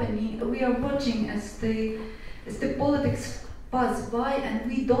watching as the politics pass by, and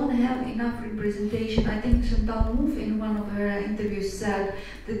we don't have enough representation. I think Chantal Mouffe in one of her interviews said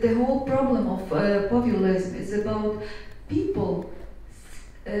that the whole problem of populism is about people,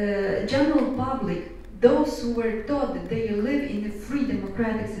 general public, those who were taught that they live in a free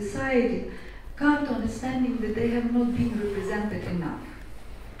democratic society, come to understanding that they have not been represented enough.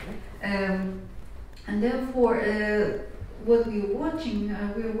 And therefore, what we're watching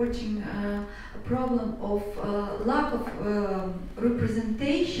a problem of lack of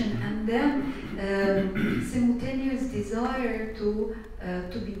representation, and then simultaneous desire to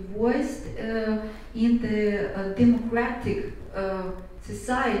be voiced in the democratic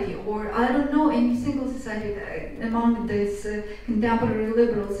society, or I don't know any single society among these contemporary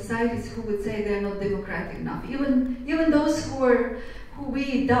liberal societies who would say they're not democratic enough. Even those who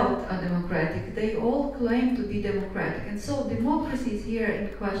we doubt are democratic, they all claim to be democratic. And so democracy is here in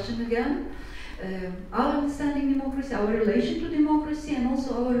question again. Our understanding democracy, our relation to democracy, and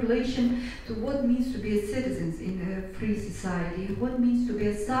also our relation to what means to be a citizen in a free society, what means to be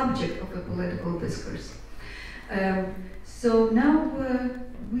a subject of a political discourse. So now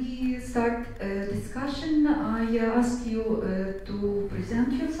we start a discussion. I ask you to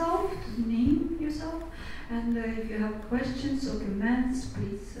present yourself, to name yourself, and if you have questions or comments,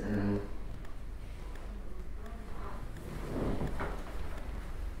 please.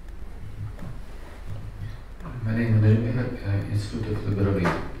 My name is Andrei, Institute of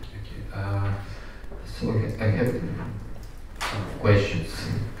Liberalism. So I have questions,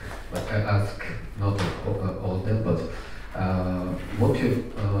 but I ask not all of them, but what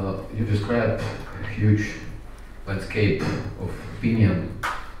you describe a huge landscape of opinion.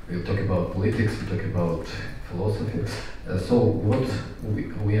 We talk about politics, we talk about philosophy. So what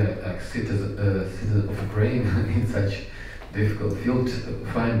we are like citizens of Ukraine in such difficult field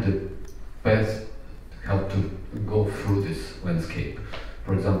find the path how to go through this landscape.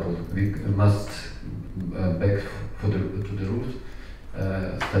 For example, we must back to the roots,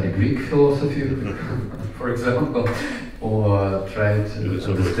 study Greek philosophy, for example, or try to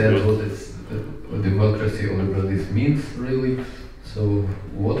understand what democracy or liberalism means really. So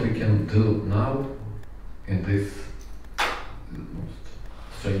what we can do now in this most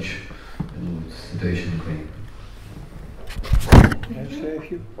strange situation in Ukraine. Can I say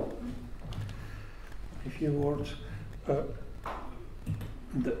a few words? A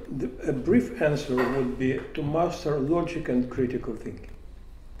brief answer would be to master logic and critical thinking.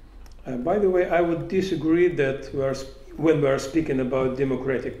 By the way, I would disagree that when we are speaking about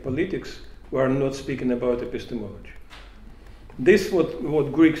democratic politics, we are not speaking about epistemology. This is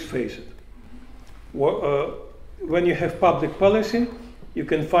what Greeks faced. When you have public policy, you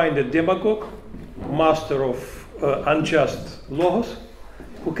can find a demagogue, master of unjust laws,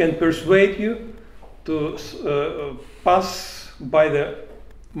 who can persuade you to pass by the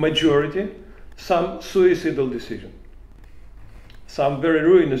majority some suicidal decision, some very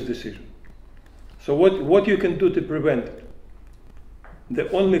ruinous decision. So what you can do to prevent it?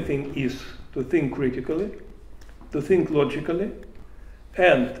 The only thing is to think critically, to think logically,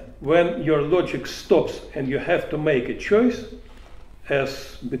 and when your logic stops and you have to make a choice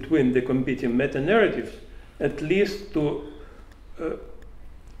as between the competing meta-narratives, at least to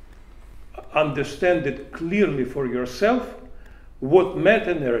understand it clearly for yourself what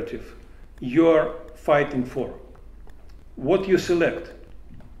meta-narrative you're fighting for, what you select.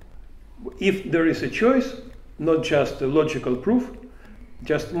 If there is a choice, not just a logical proof,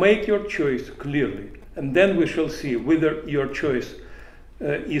 just make your choice clearly, and then we shall see whether your choice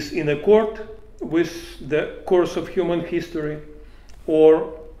is in accord with the course of human history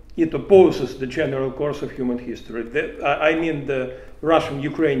or it opposes the general course of human history. I mean the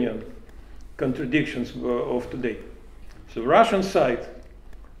Russian-Ukrainian contradictions of today. So Russian side,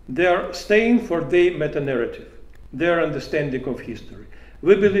 they are staying for their meta-narrative, their understanding of history.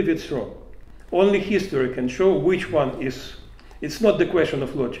 We believe it's wrong. Only history can show which one is. It's not the question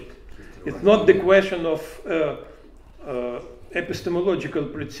of logic. It's not the question of epistemological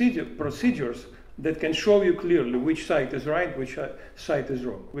procedures that can show you clearly which side is right, which side is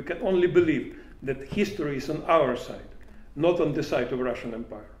wrong. We can only believe that history is on our side, not on the side of Russian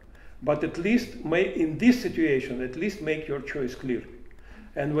Empire. But at least, in this situation, at least make your choice clearly.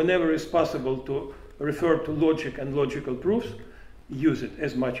 And whenever it's possible to refer to logic and logical proofs, use it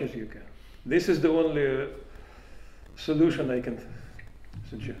as much as you can. This is the only solution I can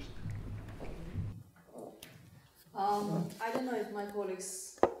suggest. I don't know if my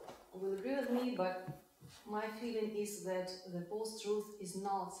colleagues will agree with me, but my feeling is that the post-truth is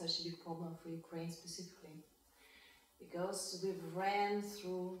not such a big problem for Ukraine specifically, because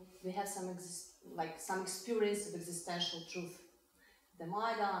we have some experience of existential truth. The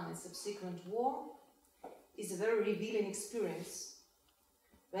Maidan and subsequent war is a very revealing experience.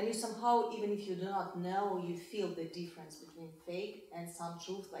 When you somehow, even if you do not know, you feel the difference between fake and some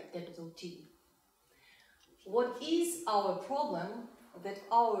truth, like capital T. What is our problem? That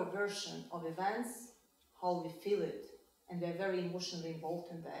our version of events, how we feel it, and we're very emotionally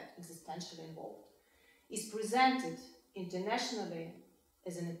involved in that, existentially involved, is presented internationally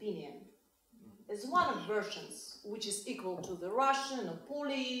as an opinion, as one of versions, which is equal to the Russian or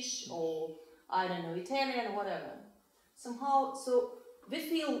Polish or, I don't know, Italian, whatever. Somehow, so we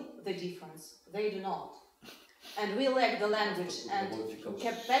feel the difference, they do not. And we lack the language and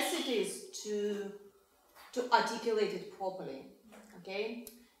capacities to articulate it properly, okay?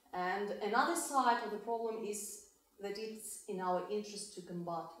 And another side of the problem is that it's in our interest to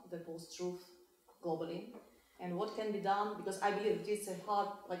combat the post-truth globally. And what can be done, because I believe it's a hard,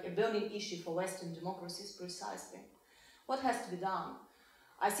 like a burning issue for Western democracies precisely. What has to be done?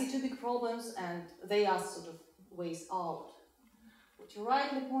 I see two big problems and they are sort of ways out. What you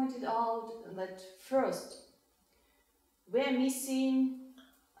rightly pointed out, that first, we're missing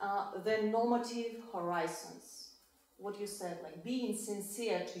the normative horizons. What you said, like being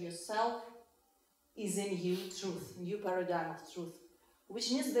sincere to yourself is a new truth, new paradigm of truth, which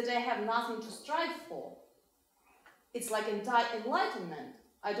means that I have nothing to strive for. It's like entire enlightenment.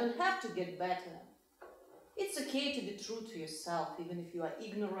 I don't have to get better. It's okay to be true to yourself, even if you are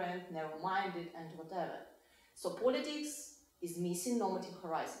ignorant, narrow-minded, and whatever. So politics is missing normative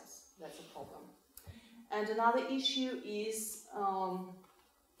horizons. That's a problem. And another issue is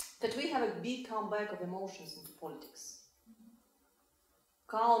that we have a big comeback of emotions into politics.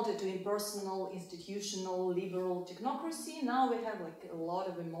 Counter to impersonal, institutional, liberal technocracy, now we have like a lot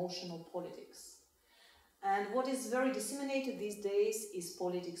of emotional politics. And what is very disseminated these days is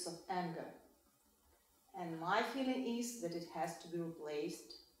politics of anger. And my feeling is that it has to be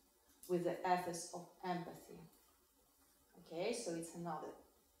replaced with the ethics of empathy. Okay, so it's another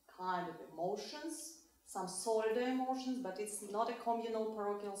kind of emotions, some solidar emotions, but it's not a communal,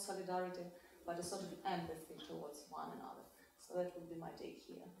 parochial solidarity, but a sort of empathy towards one another. So that would be my take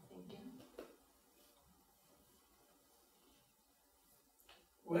here. Thank you.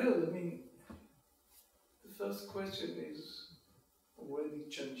 Well, I mean, the first question is already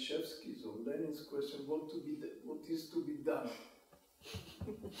Chernyshevsky's or Lenin's question, what is to be done?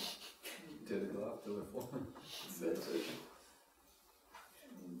 Telegraph, telephone. That's it.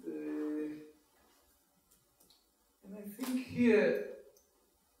 And I think here,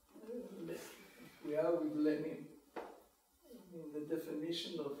 we are with Lenin. I mean, the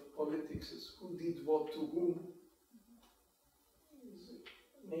definition of politics is who did what to whom.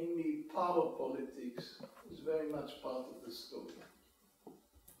 Namely, power politics is very much part of the story.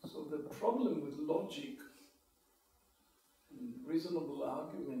 So the problem with logic, and reasonable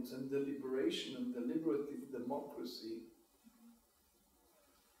arguments, and deliberation and deliberative democracy,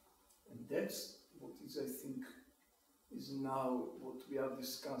 and that's what is, I think, is now what we are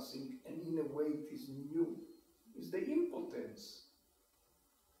discussing, and in a way it is new, is the impotence,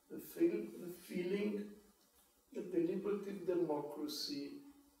 the feeling that deliberative democracy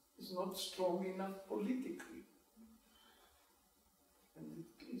is not strong enough politically. And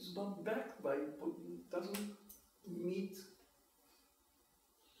it is not backed by, it doesn't meet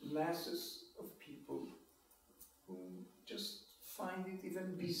masses of people who just find it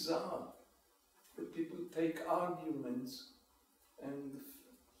even bizarre that people take arguments and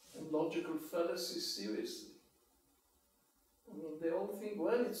logical fallacies seriously. I mean, they all think,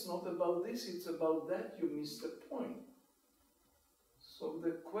 well, it's not about this, it's about that, you missed the point. So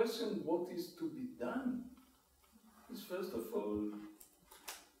the question, what is to be done, is first of all,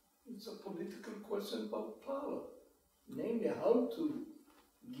 it's a political question about power. Namely, how to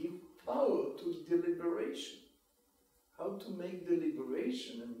give power to deliberation. How to make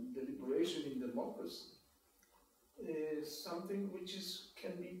deliberation, and deliberation in democracy, something which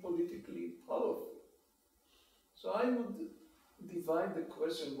can be politically powerful. So I would divide the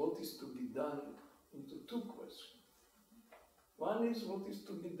question, what is to be done, into two questions. One is what is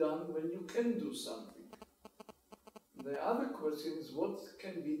to be done when you can do something. The other question is what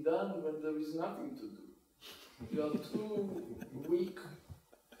can be done when there is nothing to do. You are too weak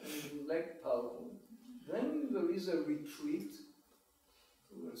and lack power. Then there is a retreat,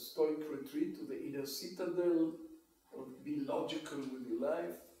 a stoic retreat to the inner citadel, or be logical with your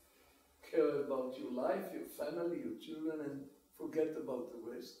life, care about your life, your family, your children, and forget about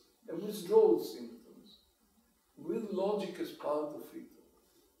the rest. And withdrawal symptoms, with logic as part of it,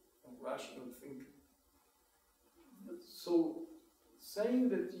 and rational thinking. So saying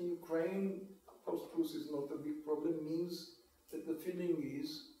that in Ukraine post-truth is not a big problem means that the feeling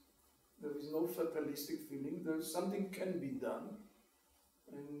is there is no fatalistic feeling. Something can be done,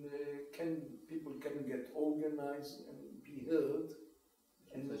 and people can get organized and be heard,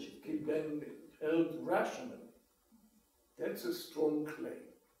 and then heard rationally. That's a strong claim.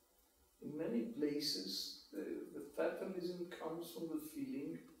 In many places, the fatalism comes from the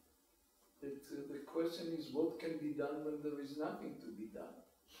feeling that the question is what can be done when there is nothing to be done.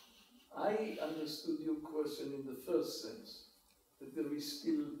 I understood your question in the first sense, that there is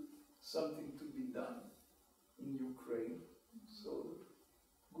still something to be done in Ukraine. So,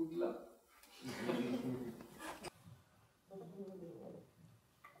 good luck.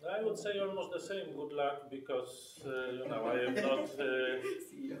 I would say almost the same good luck because, you know, I am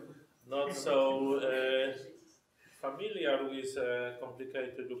not so familiar with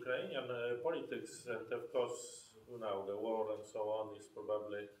complicated Ukrainian politics, and of course, you know, the war and so on is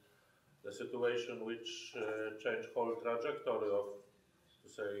probably the situation which changed whole trajectory of, to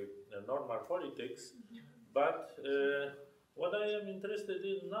say, normal politics. But what I am interested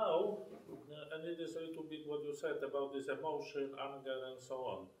in now, and it is a little bit what you said about this emotion, anger, and so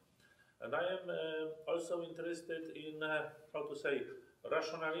on. And I am also interested in, how to say,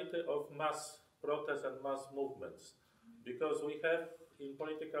 rationality of mass protests and mass movements. Because we have in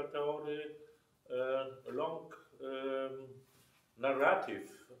political theory a long narrative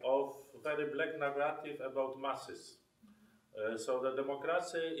of very black narrative about masses. So the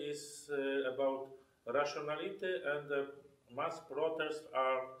democracy is about rationality, and the mass protests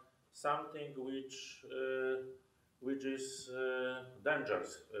are something which is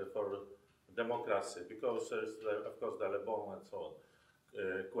dangerous for democracy, because there's, of course, the Le Bon and so on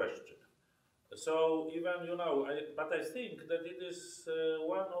question. So even, you know, but I think that it is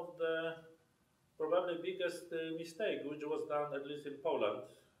one of the probably biggest mistake which was done, at least in Poland,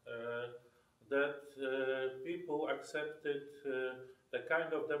 that people accepted the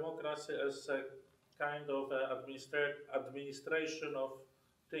kind of democracy as a kind of administration of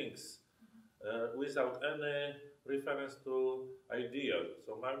things without any reference to ideal.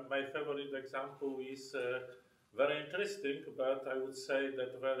 So my favorite example is very interesting, but I would say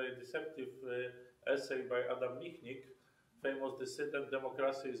that very deceptive essay by Adam Michnik, famous dissident,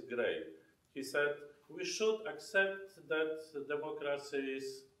 Democracy is Grey. He said, we should accept that democracy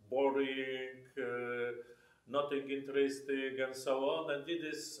is boring, nothing interesting, and so on. And it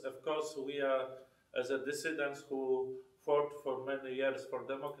is, of course, we are, as a dissidents who fought for many years for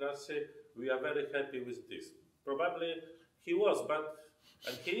democracy, we are very happy with this. Probably he was,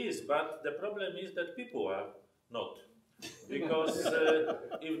 and he is, but the problem is that people are not. Because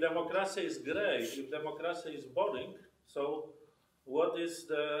if democracy is grey, if democracy is boring, so what is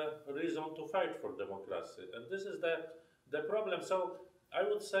the reason to fight for democracy? And this is the problem. So I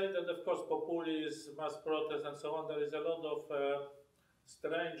would say that, of course, populism, mass protests, and so on, there is a lot of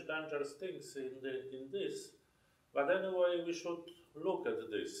strange, dangerous things in this. But anyway, we should look at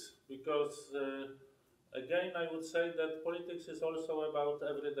this, because, again, I would say that politics is also about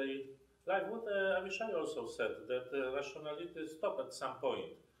everyday life. What Avishai also said, that rationality stops at some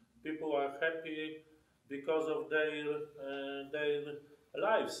point. People are happy because of their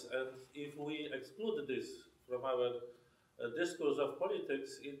lives, and if we exclude this from our discourse of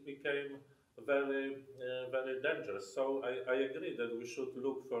politics, it became very, very dangerous. So I agree that we should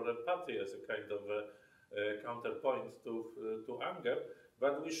look for empathy as a kind of counterpoint to anger,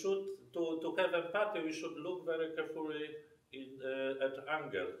 but we should, to have empathy, we should look very carefully at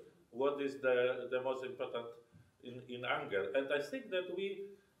anger. What is the most important in anger? And I think that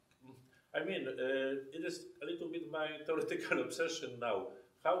it is a little bit my theoretical obsession now,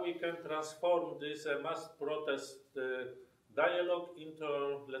 how we can transform this mass protest dialogue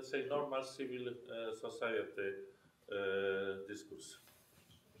into, let's say, normal civil society discourse.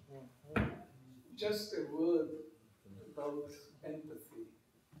 Just a word about empathy.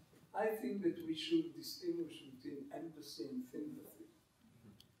 I think that we should distinguish between empathy and sympathy.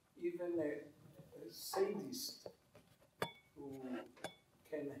 Even a sadist who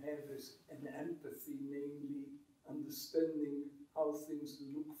can have an empathy, namely understanding how things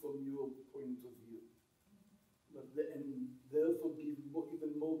look from your point of view, and therefore be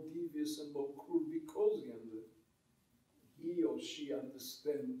even more devious and more cruel because he or she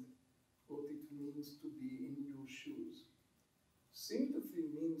understands what it means to be in your shoes. Sympathy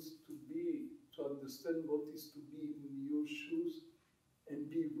means to understand what is to be in your shoes and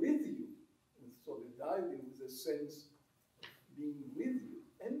be with you, with solidarity, with a sense of being with you.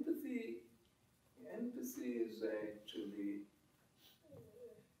 Empathy is actually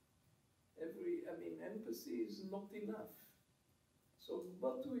empathy is not enough. So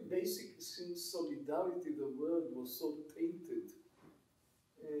what we basically, since solidarity, the word was so tainted,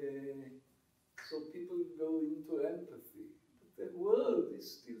 so people go into empathy. But the word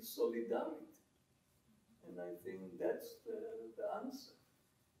is still solidarity. And I think that's the answer.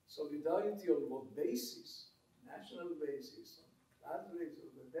 Solidarity on what basis? National basis, on class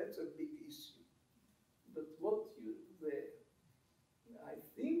basis, that's a big issue. But what you there, I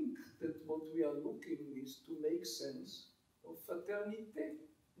think that what we are looking is to make sense of fraternité,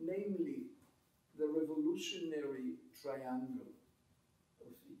 namely the revolutionary triangle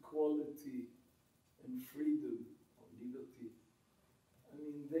of equality and freedom or liberty. I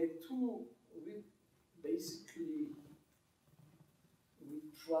mean, they too, we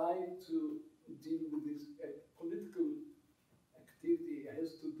try to deal with this. Political activity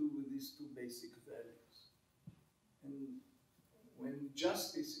has to do with these two basic values. And when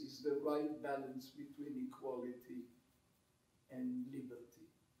justice is the right balance between equality and liberty.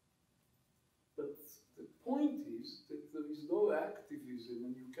 But the point is that there is no activism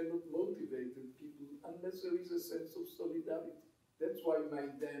and you cannot motivate people unless there is a sense of solidarity. That's why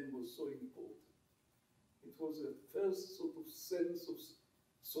Maidan was so important. It was a first sort of sense of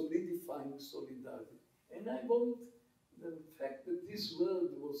solidifying solidarity. And I want the fact that this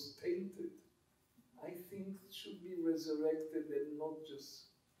word was tainted, I think should be resurrected and not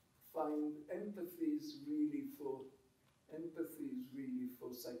just find empathy is really for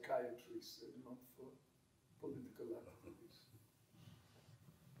psychiatrists and not for political activists.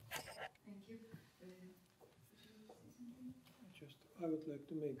 Thank you. I would like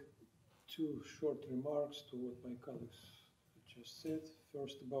to make two short remarks to what my colleagues just said.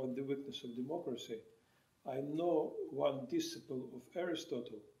 First, about the weakness of democracy. I know one disciple of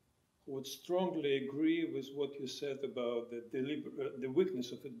Aristotle who would strongly agree with what you said about the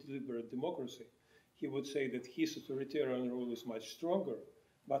weakness of a deliberate democracy. He would say that his authoritarian rule is much stronger,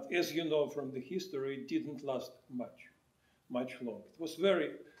 but as you know from the history, it didn't last much long. It was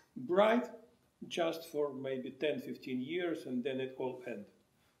very bright, just for maybe 10, 15 years, and then it all ended.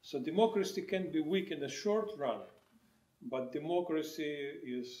 So democracy can be weak in the short run, but democracy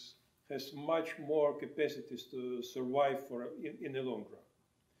has much more capacities to survive in the long run.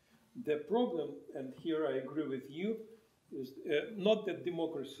 The problem, and here I agree with you, is not that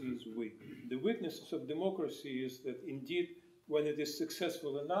democracy is weak. The weakness of democracy is that indeed, when it is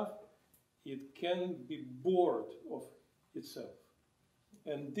successful enough, it can be bored of itself.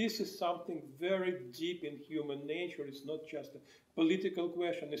 And this is something very deep in human nature. It's not just a political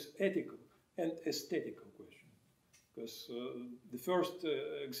question, it's ethical and aesthetical question. Because the first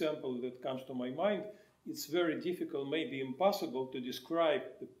example that comes to my mind, it's very difficult, maybe impossible, to describe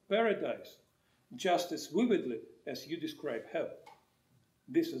the paradise just as vividly as you describe hell.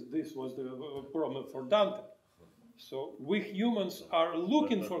 This was the problem for Dante. So we humans are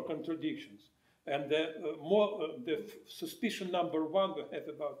looking for contradictions. And the suspicion number one we have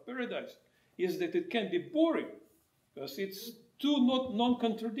about paradise is that it can be boring, because it's too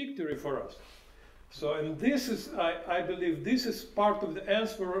non-contradictory for us. So, and this is, I believe, this is part of the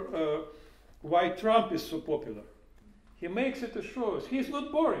answer why Trump is so popular. He makes it to show us he's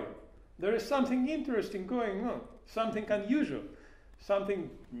not boring. There is something interesting going on, something unusual,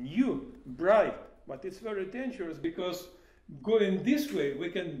 something new, bright, but it's very dangerous because going this way, we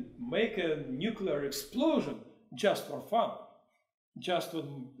can make a nuclear explosion just for fun,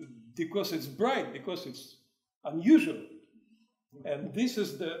 because it's bright, because it's unusual. And this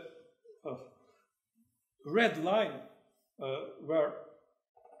is the red line where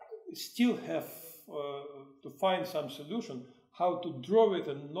we still have to find some solution, how to draw it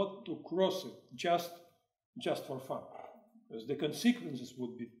and not to cross it just for fun, because the consequences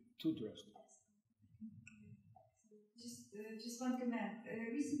would be too drastic. Just one comment.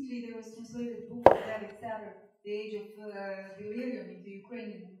 Recently there was translated book of David Satter, The Age of Delirium, into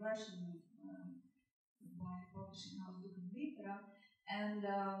Ukrainian and Russian by publishing house Libra. And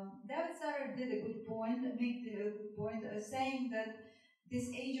David Satter did a good point, saying that this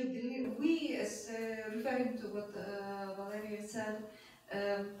age of delirium, we, as referring to what Valeria said,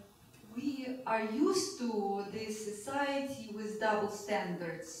 we are used to this society with double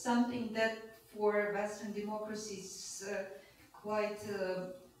standards, something that for Western democracies quite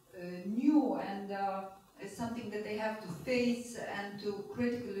new and something that they have to face and to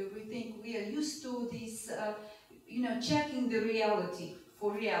critically rethink. We are used to this, checking the reality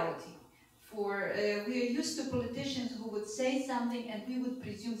for reality. We are used to politicians who would say something and we would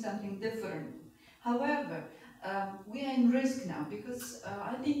presume something different. However, we are in risk now because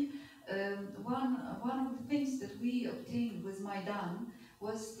I think one of the things that we obtained with Maidan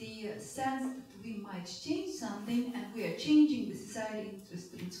was the sense that we might change something, and we are changing the society,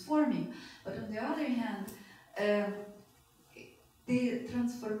 transforming. But on the other hand, the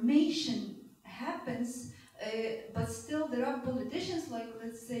transformation happens, but still there are politicians like,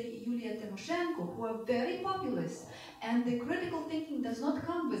 let's say, Yulia Tymoshenko, who are very populist, and the critical thinking does not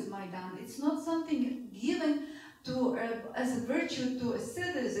come with Maidan. It's not something given to as a virtue to a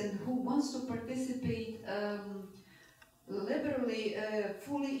citizen who wants to participate liberally,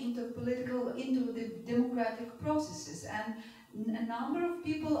 fully into the democratic processes, and a number of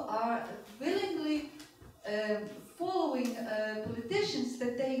people are willingly following politicians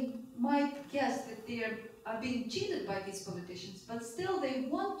that they might guess that they are being cheated by these politicians, but still they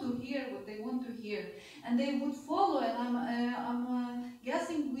want to hear what they want to hear, and they would follow. And I'm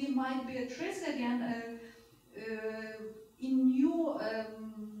guessing we might be at risk again in new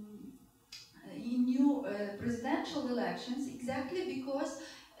presidential elections, exactly because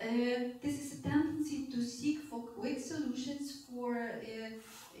this is a tendency to seek for quick solutions, for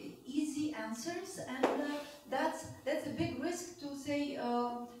easy answers, and that's a big risk to say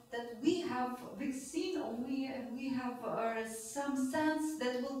that we've seen, or we have some sense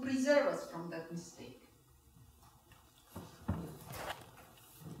that will preserve us from that mistake.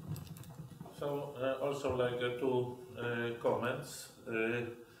 So also like two comments.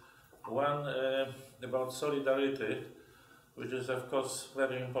 One about solidarity, which is of course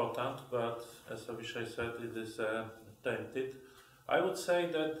very important, but as Avishai said, it is tainted. I would say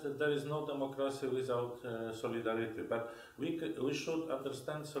that there is no democracy without solidarity, but we should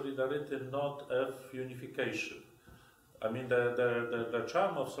understand solidarity not as unification. I mean, the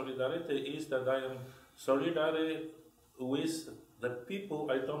charm of solidarity is that I am solidary with the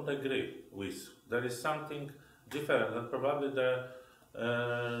people I don't agree with. There is something different, and probably the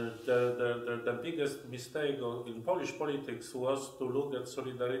biggest mistake in Polish politics was to look at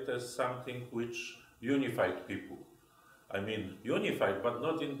solidarity as something which unified people. I mean, unified, but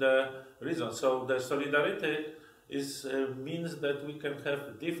not in the reason. So the solidarity is means that we can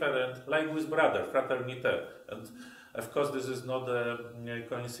have different, like with brother, fraternité. And of course, this is not a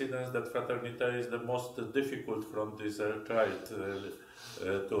coincidence that fraternité is the most difficult from this child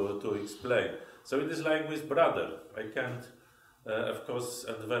to explain. So it is like with brother. I can't, of course,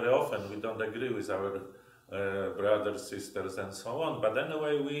 and very often we don't agree with our brothers, sisters, and so on. But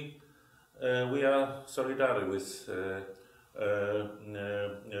anyway, we are solidary with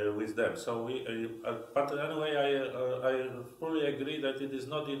them. So but anyway, I fully agree that it is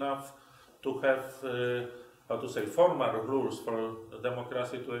not enough to have how to say formal rules for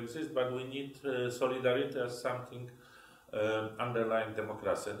democracy to exist, but we need solidarity as something underlying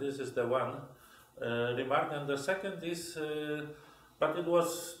democracy. And this is the one remark, and the second is, but it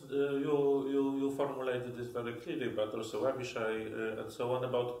was you formulated this very clearly, but also Avishai and so on,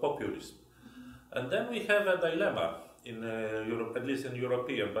 about populism. And then we have a dilemma in Europe, at least in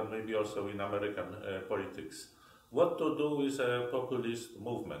European, but maybe also in American politics. What to do with a populist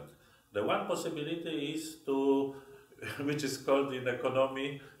movement? The one possibility is to, which is called in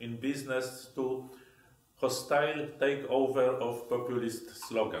economy, in business, to hostile takeover of populist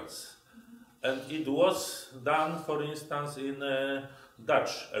slogans. And it was done, for instance, in a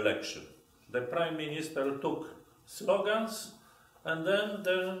Dutch election. The Prime Minister took slogans and then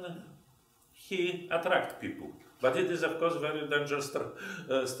he attracted people. But it is, of course, very dangerous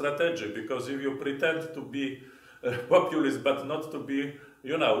strategy, because if you pretend to be populist but not to be,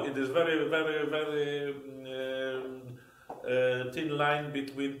 you know, it is very, very, very thin line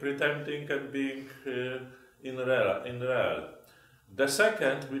between pretending and being in real. The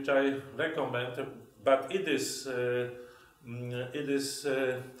second, which I recommend, but it is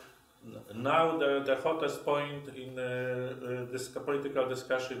now the hottest point in this political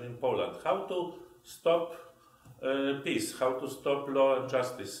discussion in Poland. How to stop peace, how to stop Law and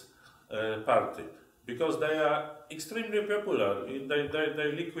Justice Party, because they are extremely popular.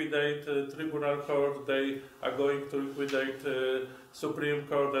 They liquidate Tribunal Court, they are going to liquidate Supreme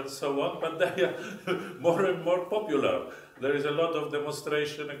Court and so on, but they are more and more popular. There is a lot of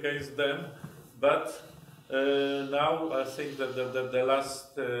demonstration against them, but now I think that the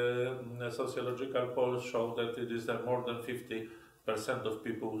last sociological polls show that it is more than 50% of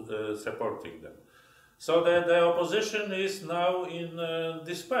people supporting them. So the opposition is now in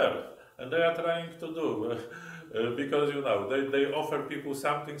despair, and they are trying to do, because, you know, they offer people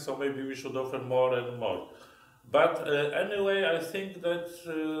something, so maybe we should offer more and more. But anyway, I think that,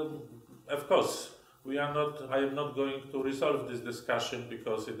 of course, I am not going to resolve this discussion,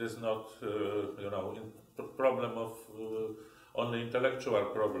 because it is not, you know, a problem of only intellectual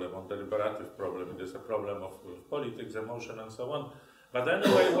problem, or deliberative problem. It is a problem of politics, emotion, and so on. But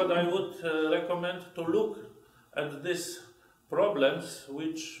anyway, what I would recommend to look at these problems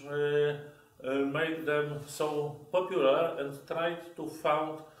which make them so popular, and try to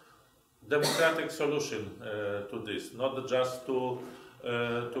find democratic solution to this, not just to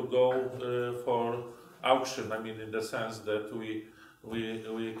go for auction. I mean, in the sense that we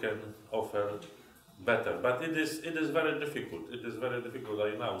can offer better, but it is very difficult. It is very difficult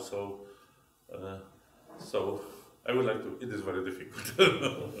right now. So I would like to. It is very difficult.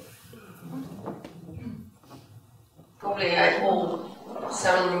 Probably I hold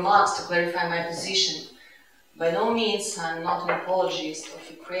several remarks to clarify my position. By no means I'm not an apologist of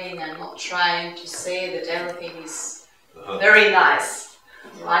Ukraine. I'm not trying to say that everything is very nice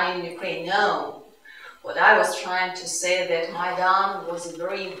running in Ukraine. No. What I was trying to say that Maidan was a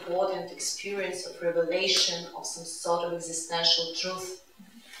very important experience of revelation of some sort of existential truth.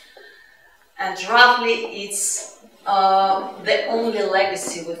 And roughly it's the only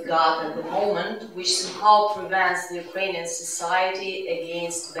legacy we've got at the moment, which somehow prevents the Ukrainian society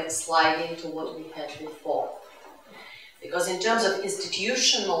against backsliding to what we had before. Because in terms of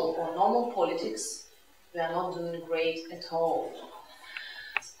institutional or normal politics, we are not doing great at all.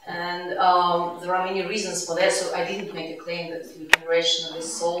 And there are many reasons for that, so I didn't make a claim that the liberation of the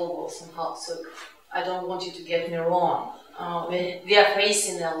soul was somehow, so I don't want you to get me wrong. We are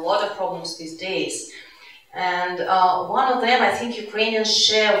facing a lot of problems these days. And one of them, I think Ukrainians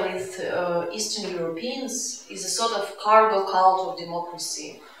share with Eastern Europeans, is a sort of cargo cult of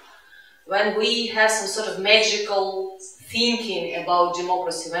democracy. When we have some sort of magical thinking about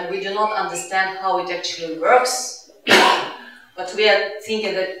democracy, when we do not understand how it actually works, but we are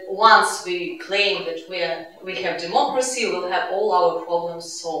thinking that once we claim that we have democracy, we'll have all our problems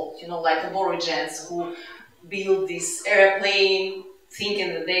solved. You know, like aborigines who build this airplane thinking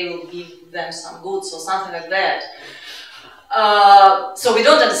that they will give them some goods or something like that. So we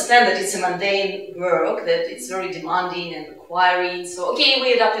don't understand that it's a mundane work, that it's very demanding and requiring. So, okay,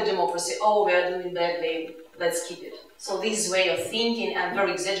 we adopted democracy. Oh, we are doing badly. Let's keep it. So this way of thinking, I'm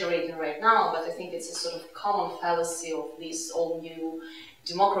very exaggerating right now, but I think it's a sort of common fallacy of these all new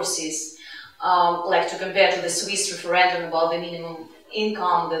democracies. Like to compare to the Swiss referendum about the minimum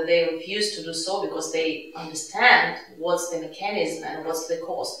income, that they refuse to do so because they understand what's the mechanism and what's the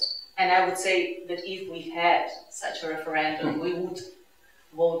cost. And I would say that if we had such a referendum, we would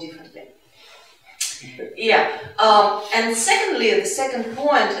vote differently. Yeah. And secondly, the second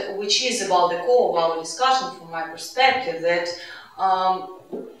point, which is about the core of our discussion from my perspective, that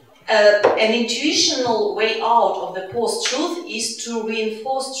an intuitional way out of the post-truth is to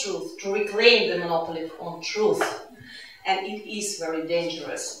reinforce truth, to reclaim the monopoly on truth. And it is very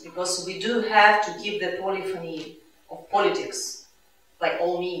dangerous, because we do have to keep the polyphony of politics by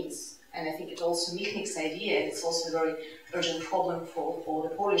all means. And I think it's also Michnik's idea, and it's also a very urgent problem for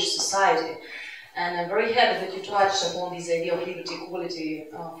the Polish society. And I'm very happy that you touched upon this idea of liberty, equality,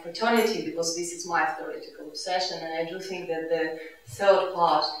 fraternity, because this is my theoretical obsession, and I do think that the third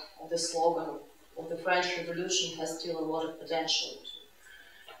part of the slogan of the French Revolution has still a lot of potential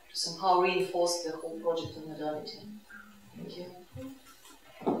to somehow reinforce the whole project of modernity. Thank you.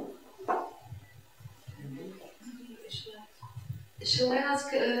 Shall I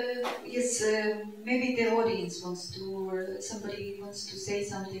ask, yes, maybe the audience wants to, or somebody wants to say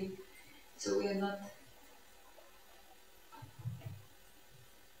something, so we are not...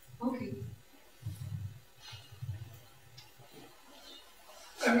 Okay.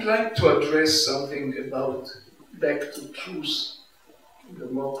 I would like to address something about back to truth,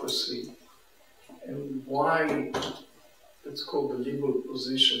 democracy, and why, let's call the liberal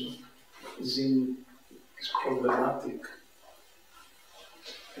position, is problematic,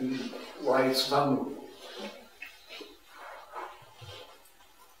 and why it's vulnerable.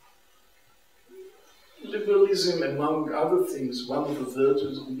 Liberalism, among other things, one of the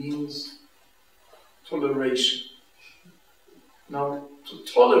virtues means toleration. Now, to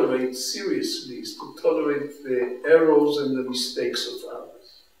tolerate seriously is to tolerate the errors and the mistakes of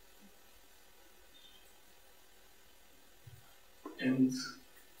others. And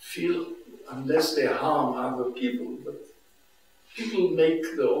feel, unless they harm other people, but people make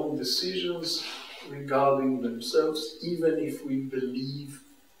their own decisions regarding themselves, even if we believe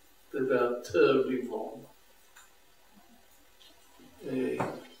that they are terribly wrong.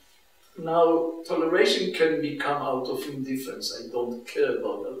 Now, toleration can become out of indifference. I don't care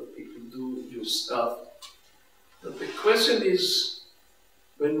about other people, do your stuff. But the question is,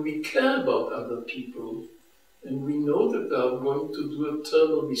 when we care about other people, and we know that they are going to do a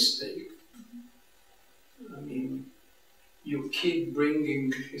terrible mistake, I mean, your kid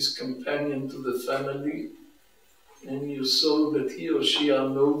bringing his companion to the family, and you saw that he or she are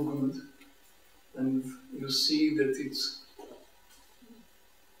no good, and you see that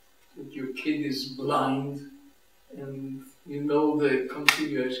that your kid is blind, and you know the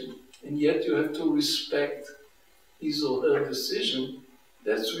continuation, and yet you have to respect his or her decision.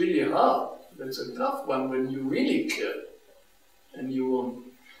 That's really hard. That's a tough one when you really care, and you want.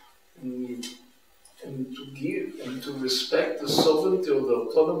 And and to give and to respect the sovereignty or the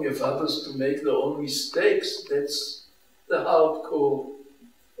autonomy of others to make their own mistakes. That's the hardcore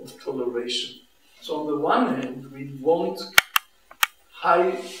of toleration. So on the one hand, we want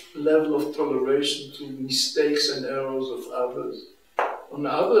high level of toleration to mistakes and errors of others. On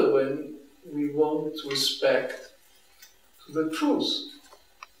the other hand, we want respect to the truth.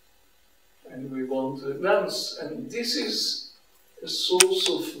 And we want advance. And this is a source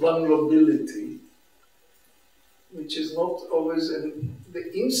of vulnerability, which is not always, and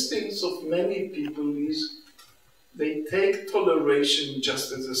the instincts of many people is they take toleration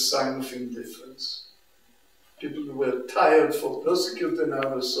just as a sign of indifference. People who were tired for persecuting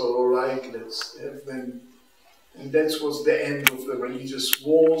others, so all right, let's have them. And that was the end of the religious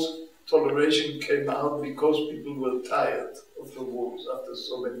wars. Toleration came out because people were tired of the wars after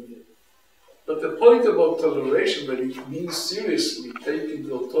so many years. But the point about toleration, that it means seriously taking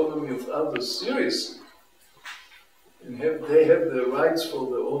the autonomy of others seriously, and they have the rights for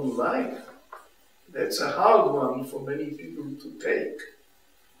their own life, that's a hard one for many people to take.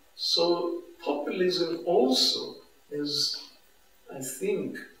 So populism also is, I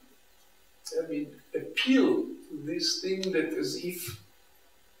think, appeal to this thing that as if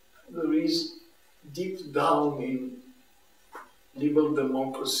there is deep down in liberal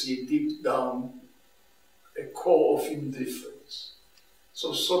democracy, deep down, a core of indifference.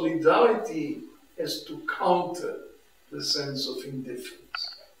 So solidarity has to counter the sense of indifference.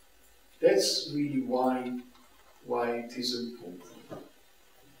 That's really why it is important.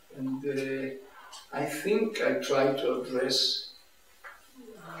 And I think I try to address,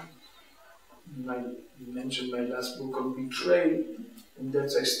 you mentioned my last book on betrayal, and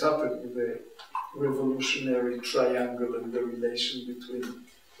that's I started with a revolutionary triangle and the relation between them.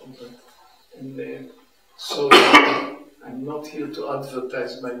 And so I'm not here to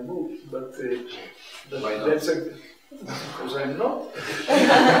advertise my book, but that's because I'm not.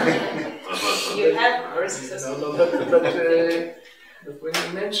 You have very successful. No, but when you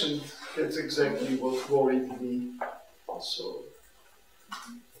mentioned, that's exactly what worried me. So.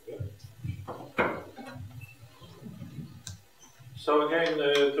 So again,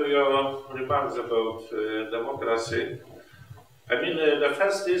 to your remarks about democracy, I mean, the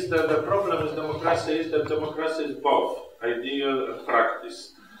first is that the problem with democracy is that democracy is both ideal and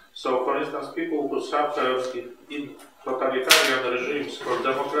practice. So, for instance, people who suffer in totalitarian regimes for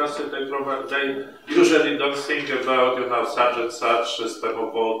democracy, they usually don't think about, such and such system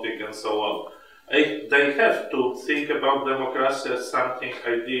of voting and so on. They have to think about democracy as something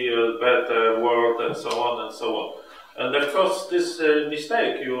ideal, better, world, and so on and so on. And of course, this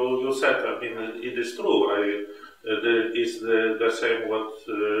mistake you said, I mean, it is true. It's the same what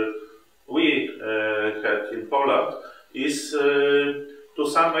we had in Poland, is to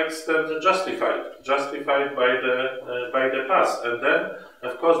some extent justified by the past. And then,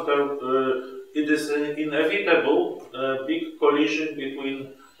 of course, it is inevitable big collision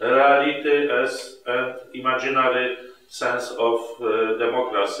between reality and imaginary sense of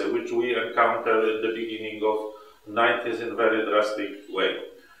democracy, which we encountered in the beginning of 90s in a very drastic way.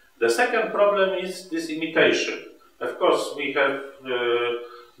 The second problem is this imitation. Of course, we have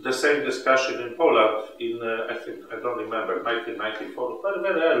the same discussion in Poland in, I don't remember, 1994, very,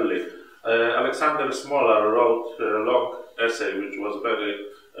 very early. Alexander Smolar wrote a long essay which was very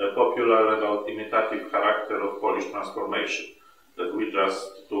popular about imitative character of Polish transformation that we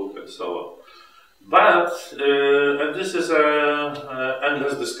just took and so on. But, and this is an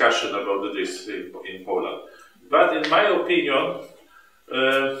endless discussion about this in Poland. But in my opinion,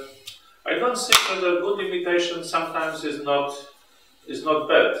 I don't think that a good imitation sometimes is not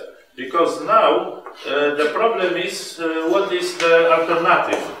bad, because now the problem is what is the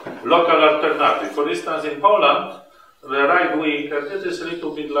alternative, local alternative. For instance, in Poland, the right wing, and it is a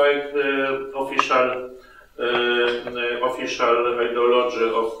little bit like the official ideology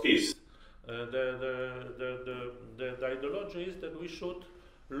of peace. The ideology is that we should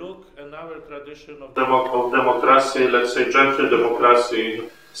look at our tradition of democracy, let's say gentry democracy in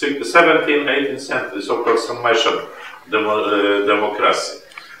 17th, 18th century, so-called Sarmatian democracy.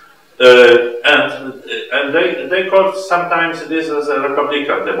 And they call sometimes this as a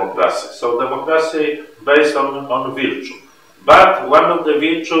republican democracy, so democracy based on virtue. But one of the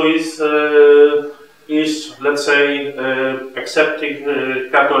virtue is let's say, accepting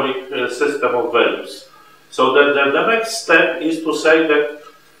Catholic system of values. So the next step is to say that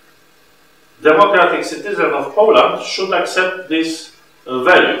democratic citizen of Poland should accept these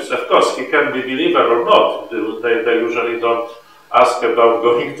values. Of course, he can be believer or not. They usually don't ask about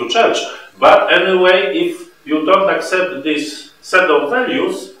going to church. But anyway, if you don't accept this set of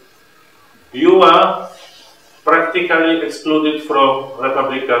values, you are practically excluded from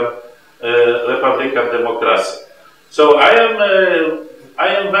Republican democracy. So I am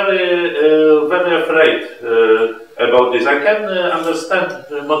very afraid about this. I can understand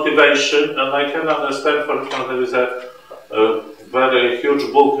the motivation, and I can understand, for example, there is a very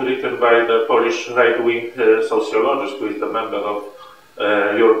huge book written by the Polish right-wing sociologist who is the member of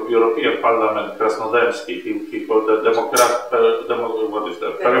European Parliament, Krasnodębski. He called the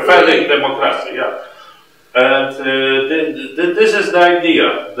peripheric democracy, yeah. And this is the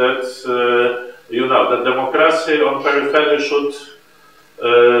idea that that democracy on periphery should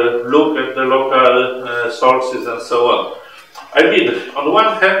look at the local sources and so on. I mean, on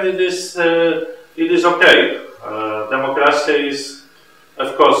one hand, it is okay. Democracy is,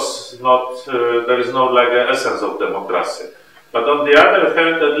 of course, not. There is no like essence of democracy. But on the other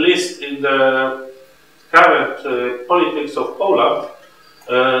hand, at least in the current politics of Poland,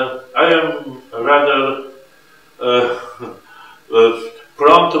 I am rather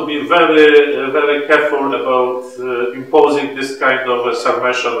prone to be very careful about imposing this kind of a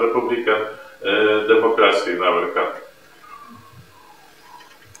Sarmatian Republican democracy in our country.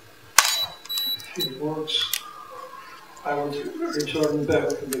 Few words. I want to return back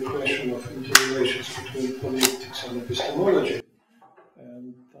to the question of interrelations between politics and epistemology.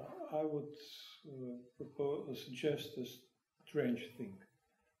 And I would suggest a strange thing.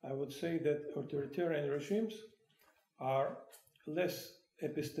 I would say that authoritarian regimes are less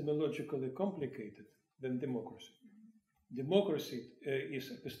epistemologically complicated than democracy. Democracy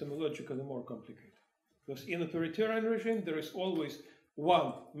is epistemologically more complicated. Because in authoritarian regime, there is always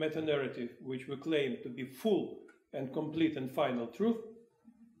one meta-narrative which we claim to be full and complete and final truth,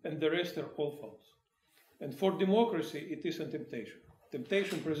 and the rest are all false. And for democracy, it is a temptation.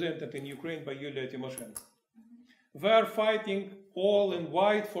 Temptation presented in Ukraine by Yulia Tymoshenko. We are fighting all and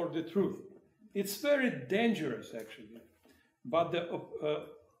wide for the truth. It's very dangerous, actually. But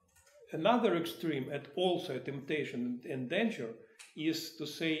another extreme, and also a temptation and danger, is to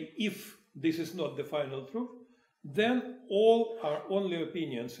say if this is not the final truth, then all are only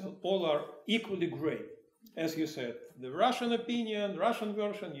opinions, and all are equally gray. As you said, the Russian opinion, Russian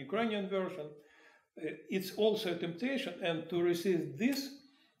version, Ukrainian version, it's also a temptation. And to resist this,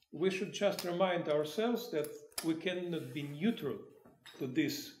 we should just remind ourselves that we cannot be neutral to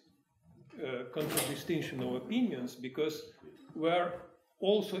this contradistinction of opinions, because we are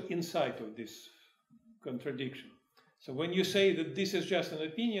also inside of this contradiction. So when you say that this is just an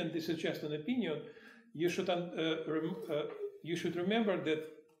opinion, this is just an opinion, you should remember that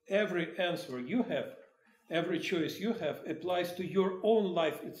every answer you have, every choice you have, applies to your own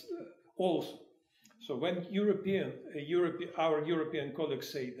life also. So when our European colleagues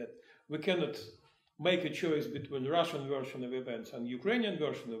say that we cannot make a choice between Russian version of events and Ukrainian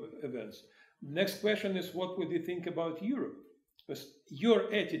version of events, next question is, what would you think about Europe? Because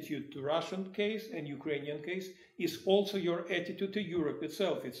your attitude to Russian case and Ukrainian case is also your attitude to Europe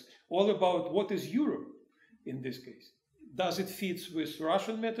itself. It's all about what is Europe in this case. Does it fit with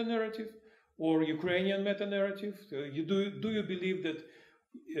Russian meta-narrative or Ukrainian meta-narrative? Do you believe that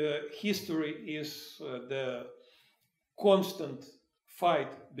history is the constant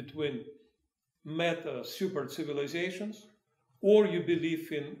fight between super civilizations, or you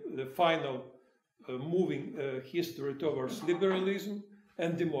believe in the final moving history towards liberalism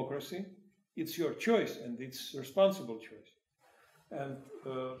and democracy? It's your choice, and it's a responsible choice. And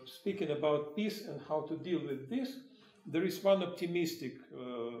speaking about peace and how to deal with this, there is one optimistic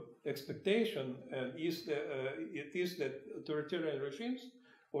expectation, and it is that authoritarian regimes,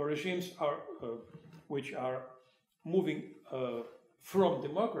 or regimes which are moving from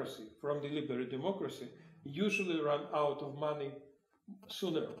democracy, from deliberate democracy, usually run out of money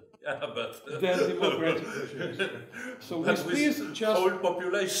sooner than democratic regimes. So with peace, just whole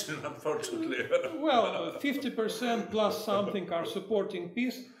population, unfortunately. Well, 50% plus something are supporting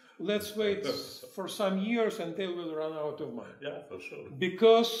peace. Let's wait for some years and they will run out of money. Yeah, for sure.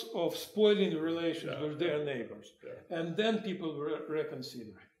 Because of spoiling relations with their neighbors. Yeah. And then people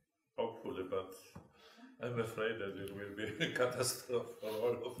reconsider. Hopefully, but I'm afraid that it will be a catastrophe for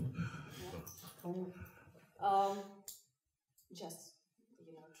all of them. Just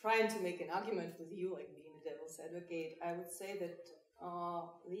trying to make an argument with you, like being a devil's advocate, I would say that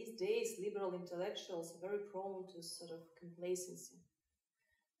these days liberal intellectuals are very prone to sort of complacency.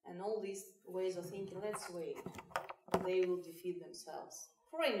 And all these ways of thinking, let's wait, they will defeat themselves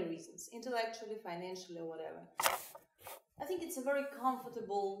for any reasons, intellectually, financially, or whatever. I think it's a very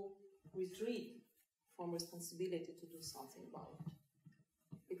comfortable retreat from responsibility to do something about it.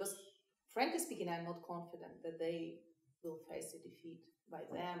 Because, frankly speaking, I'm not confident that they will face a defeat. by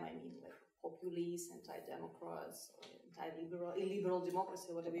them, I mean like populists, anti-democrats, anti-liberal, illiberal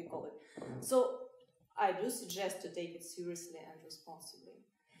democracy, whatever you call it. So I do suggest to take it seriously and responsibly.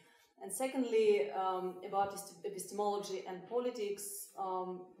 And secondly, about epistemology and politics,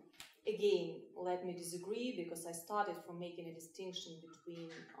 again, let me disagree, because I started from making a distinction between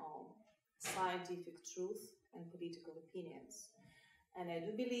scientific truth and political opinions. And I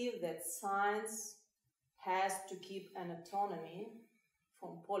do believe that science has to keep an autonomy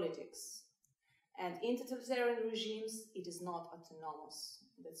from politics. And in totalitarian regimes, it is not autonomous.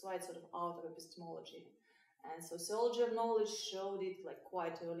 That's why it's sort of out of epistemology. And sociology of knowledge showed it like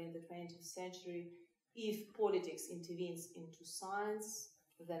quite early in the 20th century. If politics intervenes into science,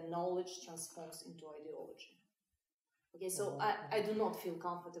 then knowledge transforms into ideology. Okay, so I do not feel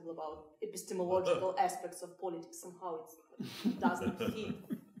comfortable about epistemological aspects of politics. Somehow it doesn't fit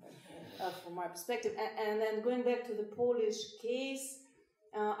from my perspective. And then going back to the Polish case,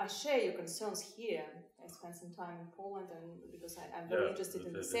 I share your concerns here. I spent some time in Poland, and because I'm very interested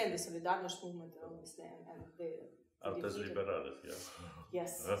in the same, the Solidarność movement, obviously, and the Artes liberales, yeah.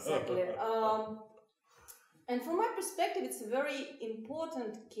 Yes, exactly. And from my perspective, it's a very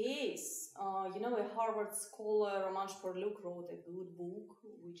important case. You know, a Harvard scholar, Roman Sporluk, wrote a good book,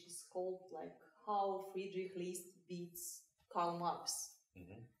 which is called like How Friedrich List Beats Karl Marx.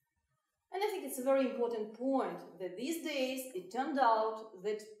 Mm-hmm. And I think it's a very important point that these days it turned out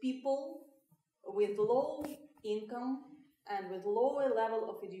that people with low income and with lower level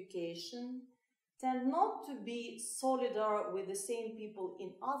of education tend not to be solidar with the same people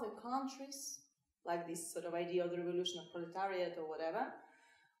in other countries, like this sort of idea of the revolution of proletariat or whatever,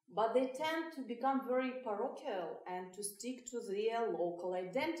 but they tend to become very parochial and to stick to their local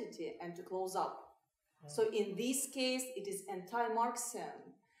identity and to close up. So in this case, it is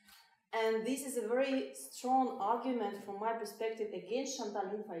anti-Marxian. And this is a very strong argument from my perspective against Chantal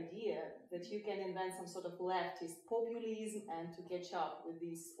Mouffe's idea that you can invent some sort of leftist populism and to catch up with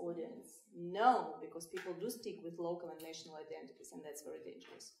this audience. No, because people do stick with local and national identities, and that's very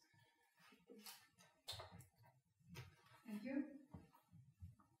dangerous. Thank you.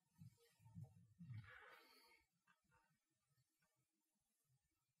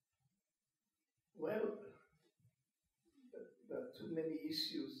 Well, there are too many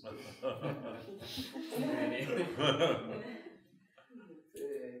issues that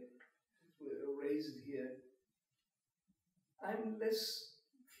were raised here. I'm less,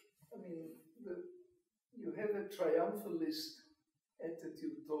 you have a triumphalist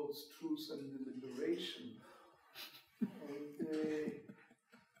attitude towards truth and deliberation. And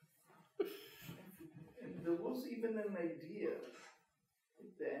there was even an idea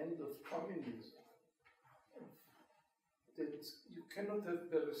at the end of communism that you cannot have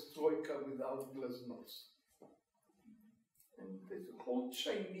perestroika without glasnost. And the whole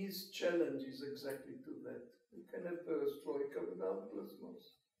Chinese challenge is exactly to that. You can have perestroika without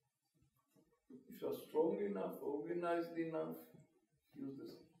glasnost. If you're strong enough, organized enough, use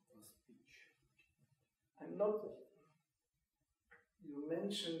this speech. I'm not. You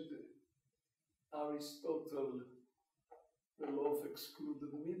mentioned Aristotle, the law of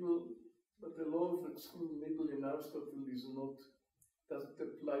excluded middle, but the law of excluded middle in Aristotle doesn't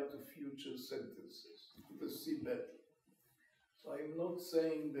apply to future sentences, to the sea battle. So I'm not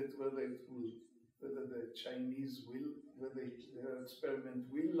saying that whether the Chinese will, whether their experiment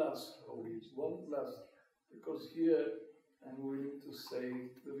will last or it won't last, because here I'm willing to say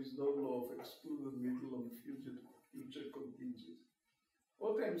there is no law of excluded middle on future contingents.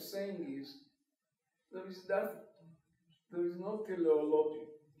 What I'm saying is there is no teleology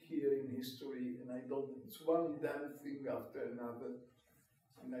here in history, and it's one damn thing after another,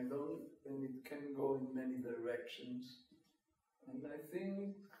 and it can go in many directions. And I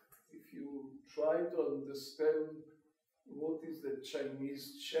think if you try to understand what is the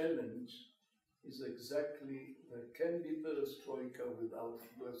Chinese challenge, is exactly there can be perestroika without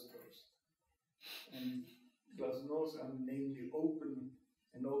glasnost. And glasnost, and namely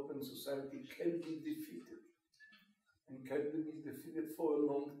an open society, can be defeated. And can be defeated for a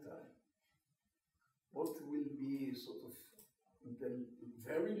long time. What will be sort of the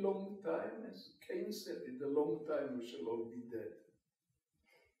very long time, as Keynes said, in the long time we shall all be dead.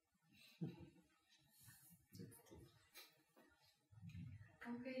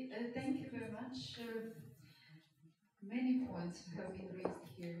 Okay, thank you very much. Many points have been raised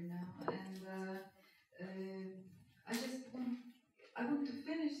here now, and I want to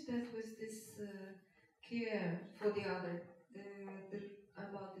finish that with this care for the other,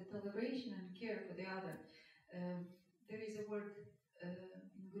 about the toleration and care for the other. There is a word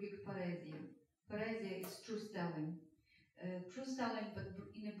in Greek, paresia. Paresia is truth-telling. truth-telling, but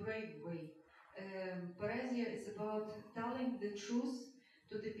in a brave way. Poesia is about telling the truth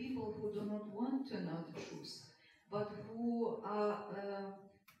to the people who do not want to know the truth, but who are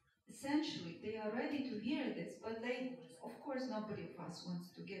essentially, they are ready to hear this, but they, of course, nobody of us wants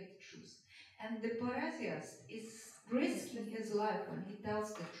to get the truth. And the parasiast is risking his life when he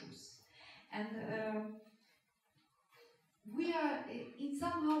tells the truth. And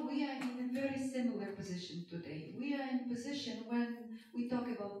somehow we are in a very similar position today. We are in a position when we talk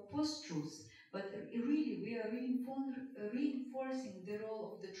about post-truth, but really we are reinforcing the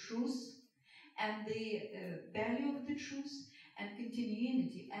role of the truth and the value of the truth and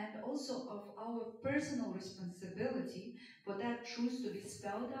continuity, and also of our personal responsibility for that truth to be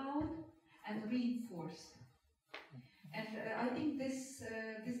spelled out and reinforced. And I think this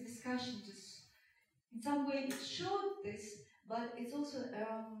discussion just, in some way, it showed this, but it's also,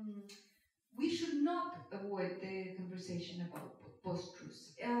 we should not avoid the conversation about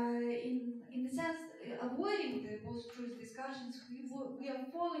post-truth. In the sense, avoiding the post-truth discussions, we are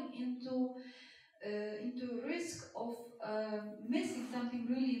falling into risk of missing something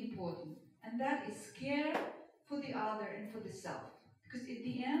really important, and that is care for the other and for the self. Because at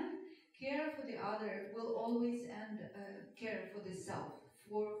the end, care for the other will always end care for the self,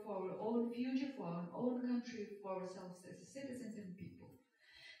 for our own future, for our own country, for ourselves as citizens and people.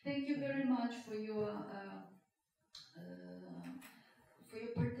 Thank you very much for your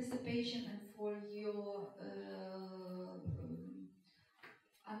participation and for your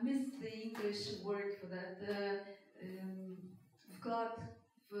I missed the English word for that. Вклад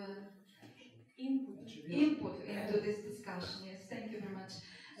input into this discussion. Yes, thank you very much.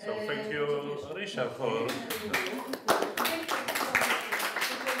 So thank you, Risha, for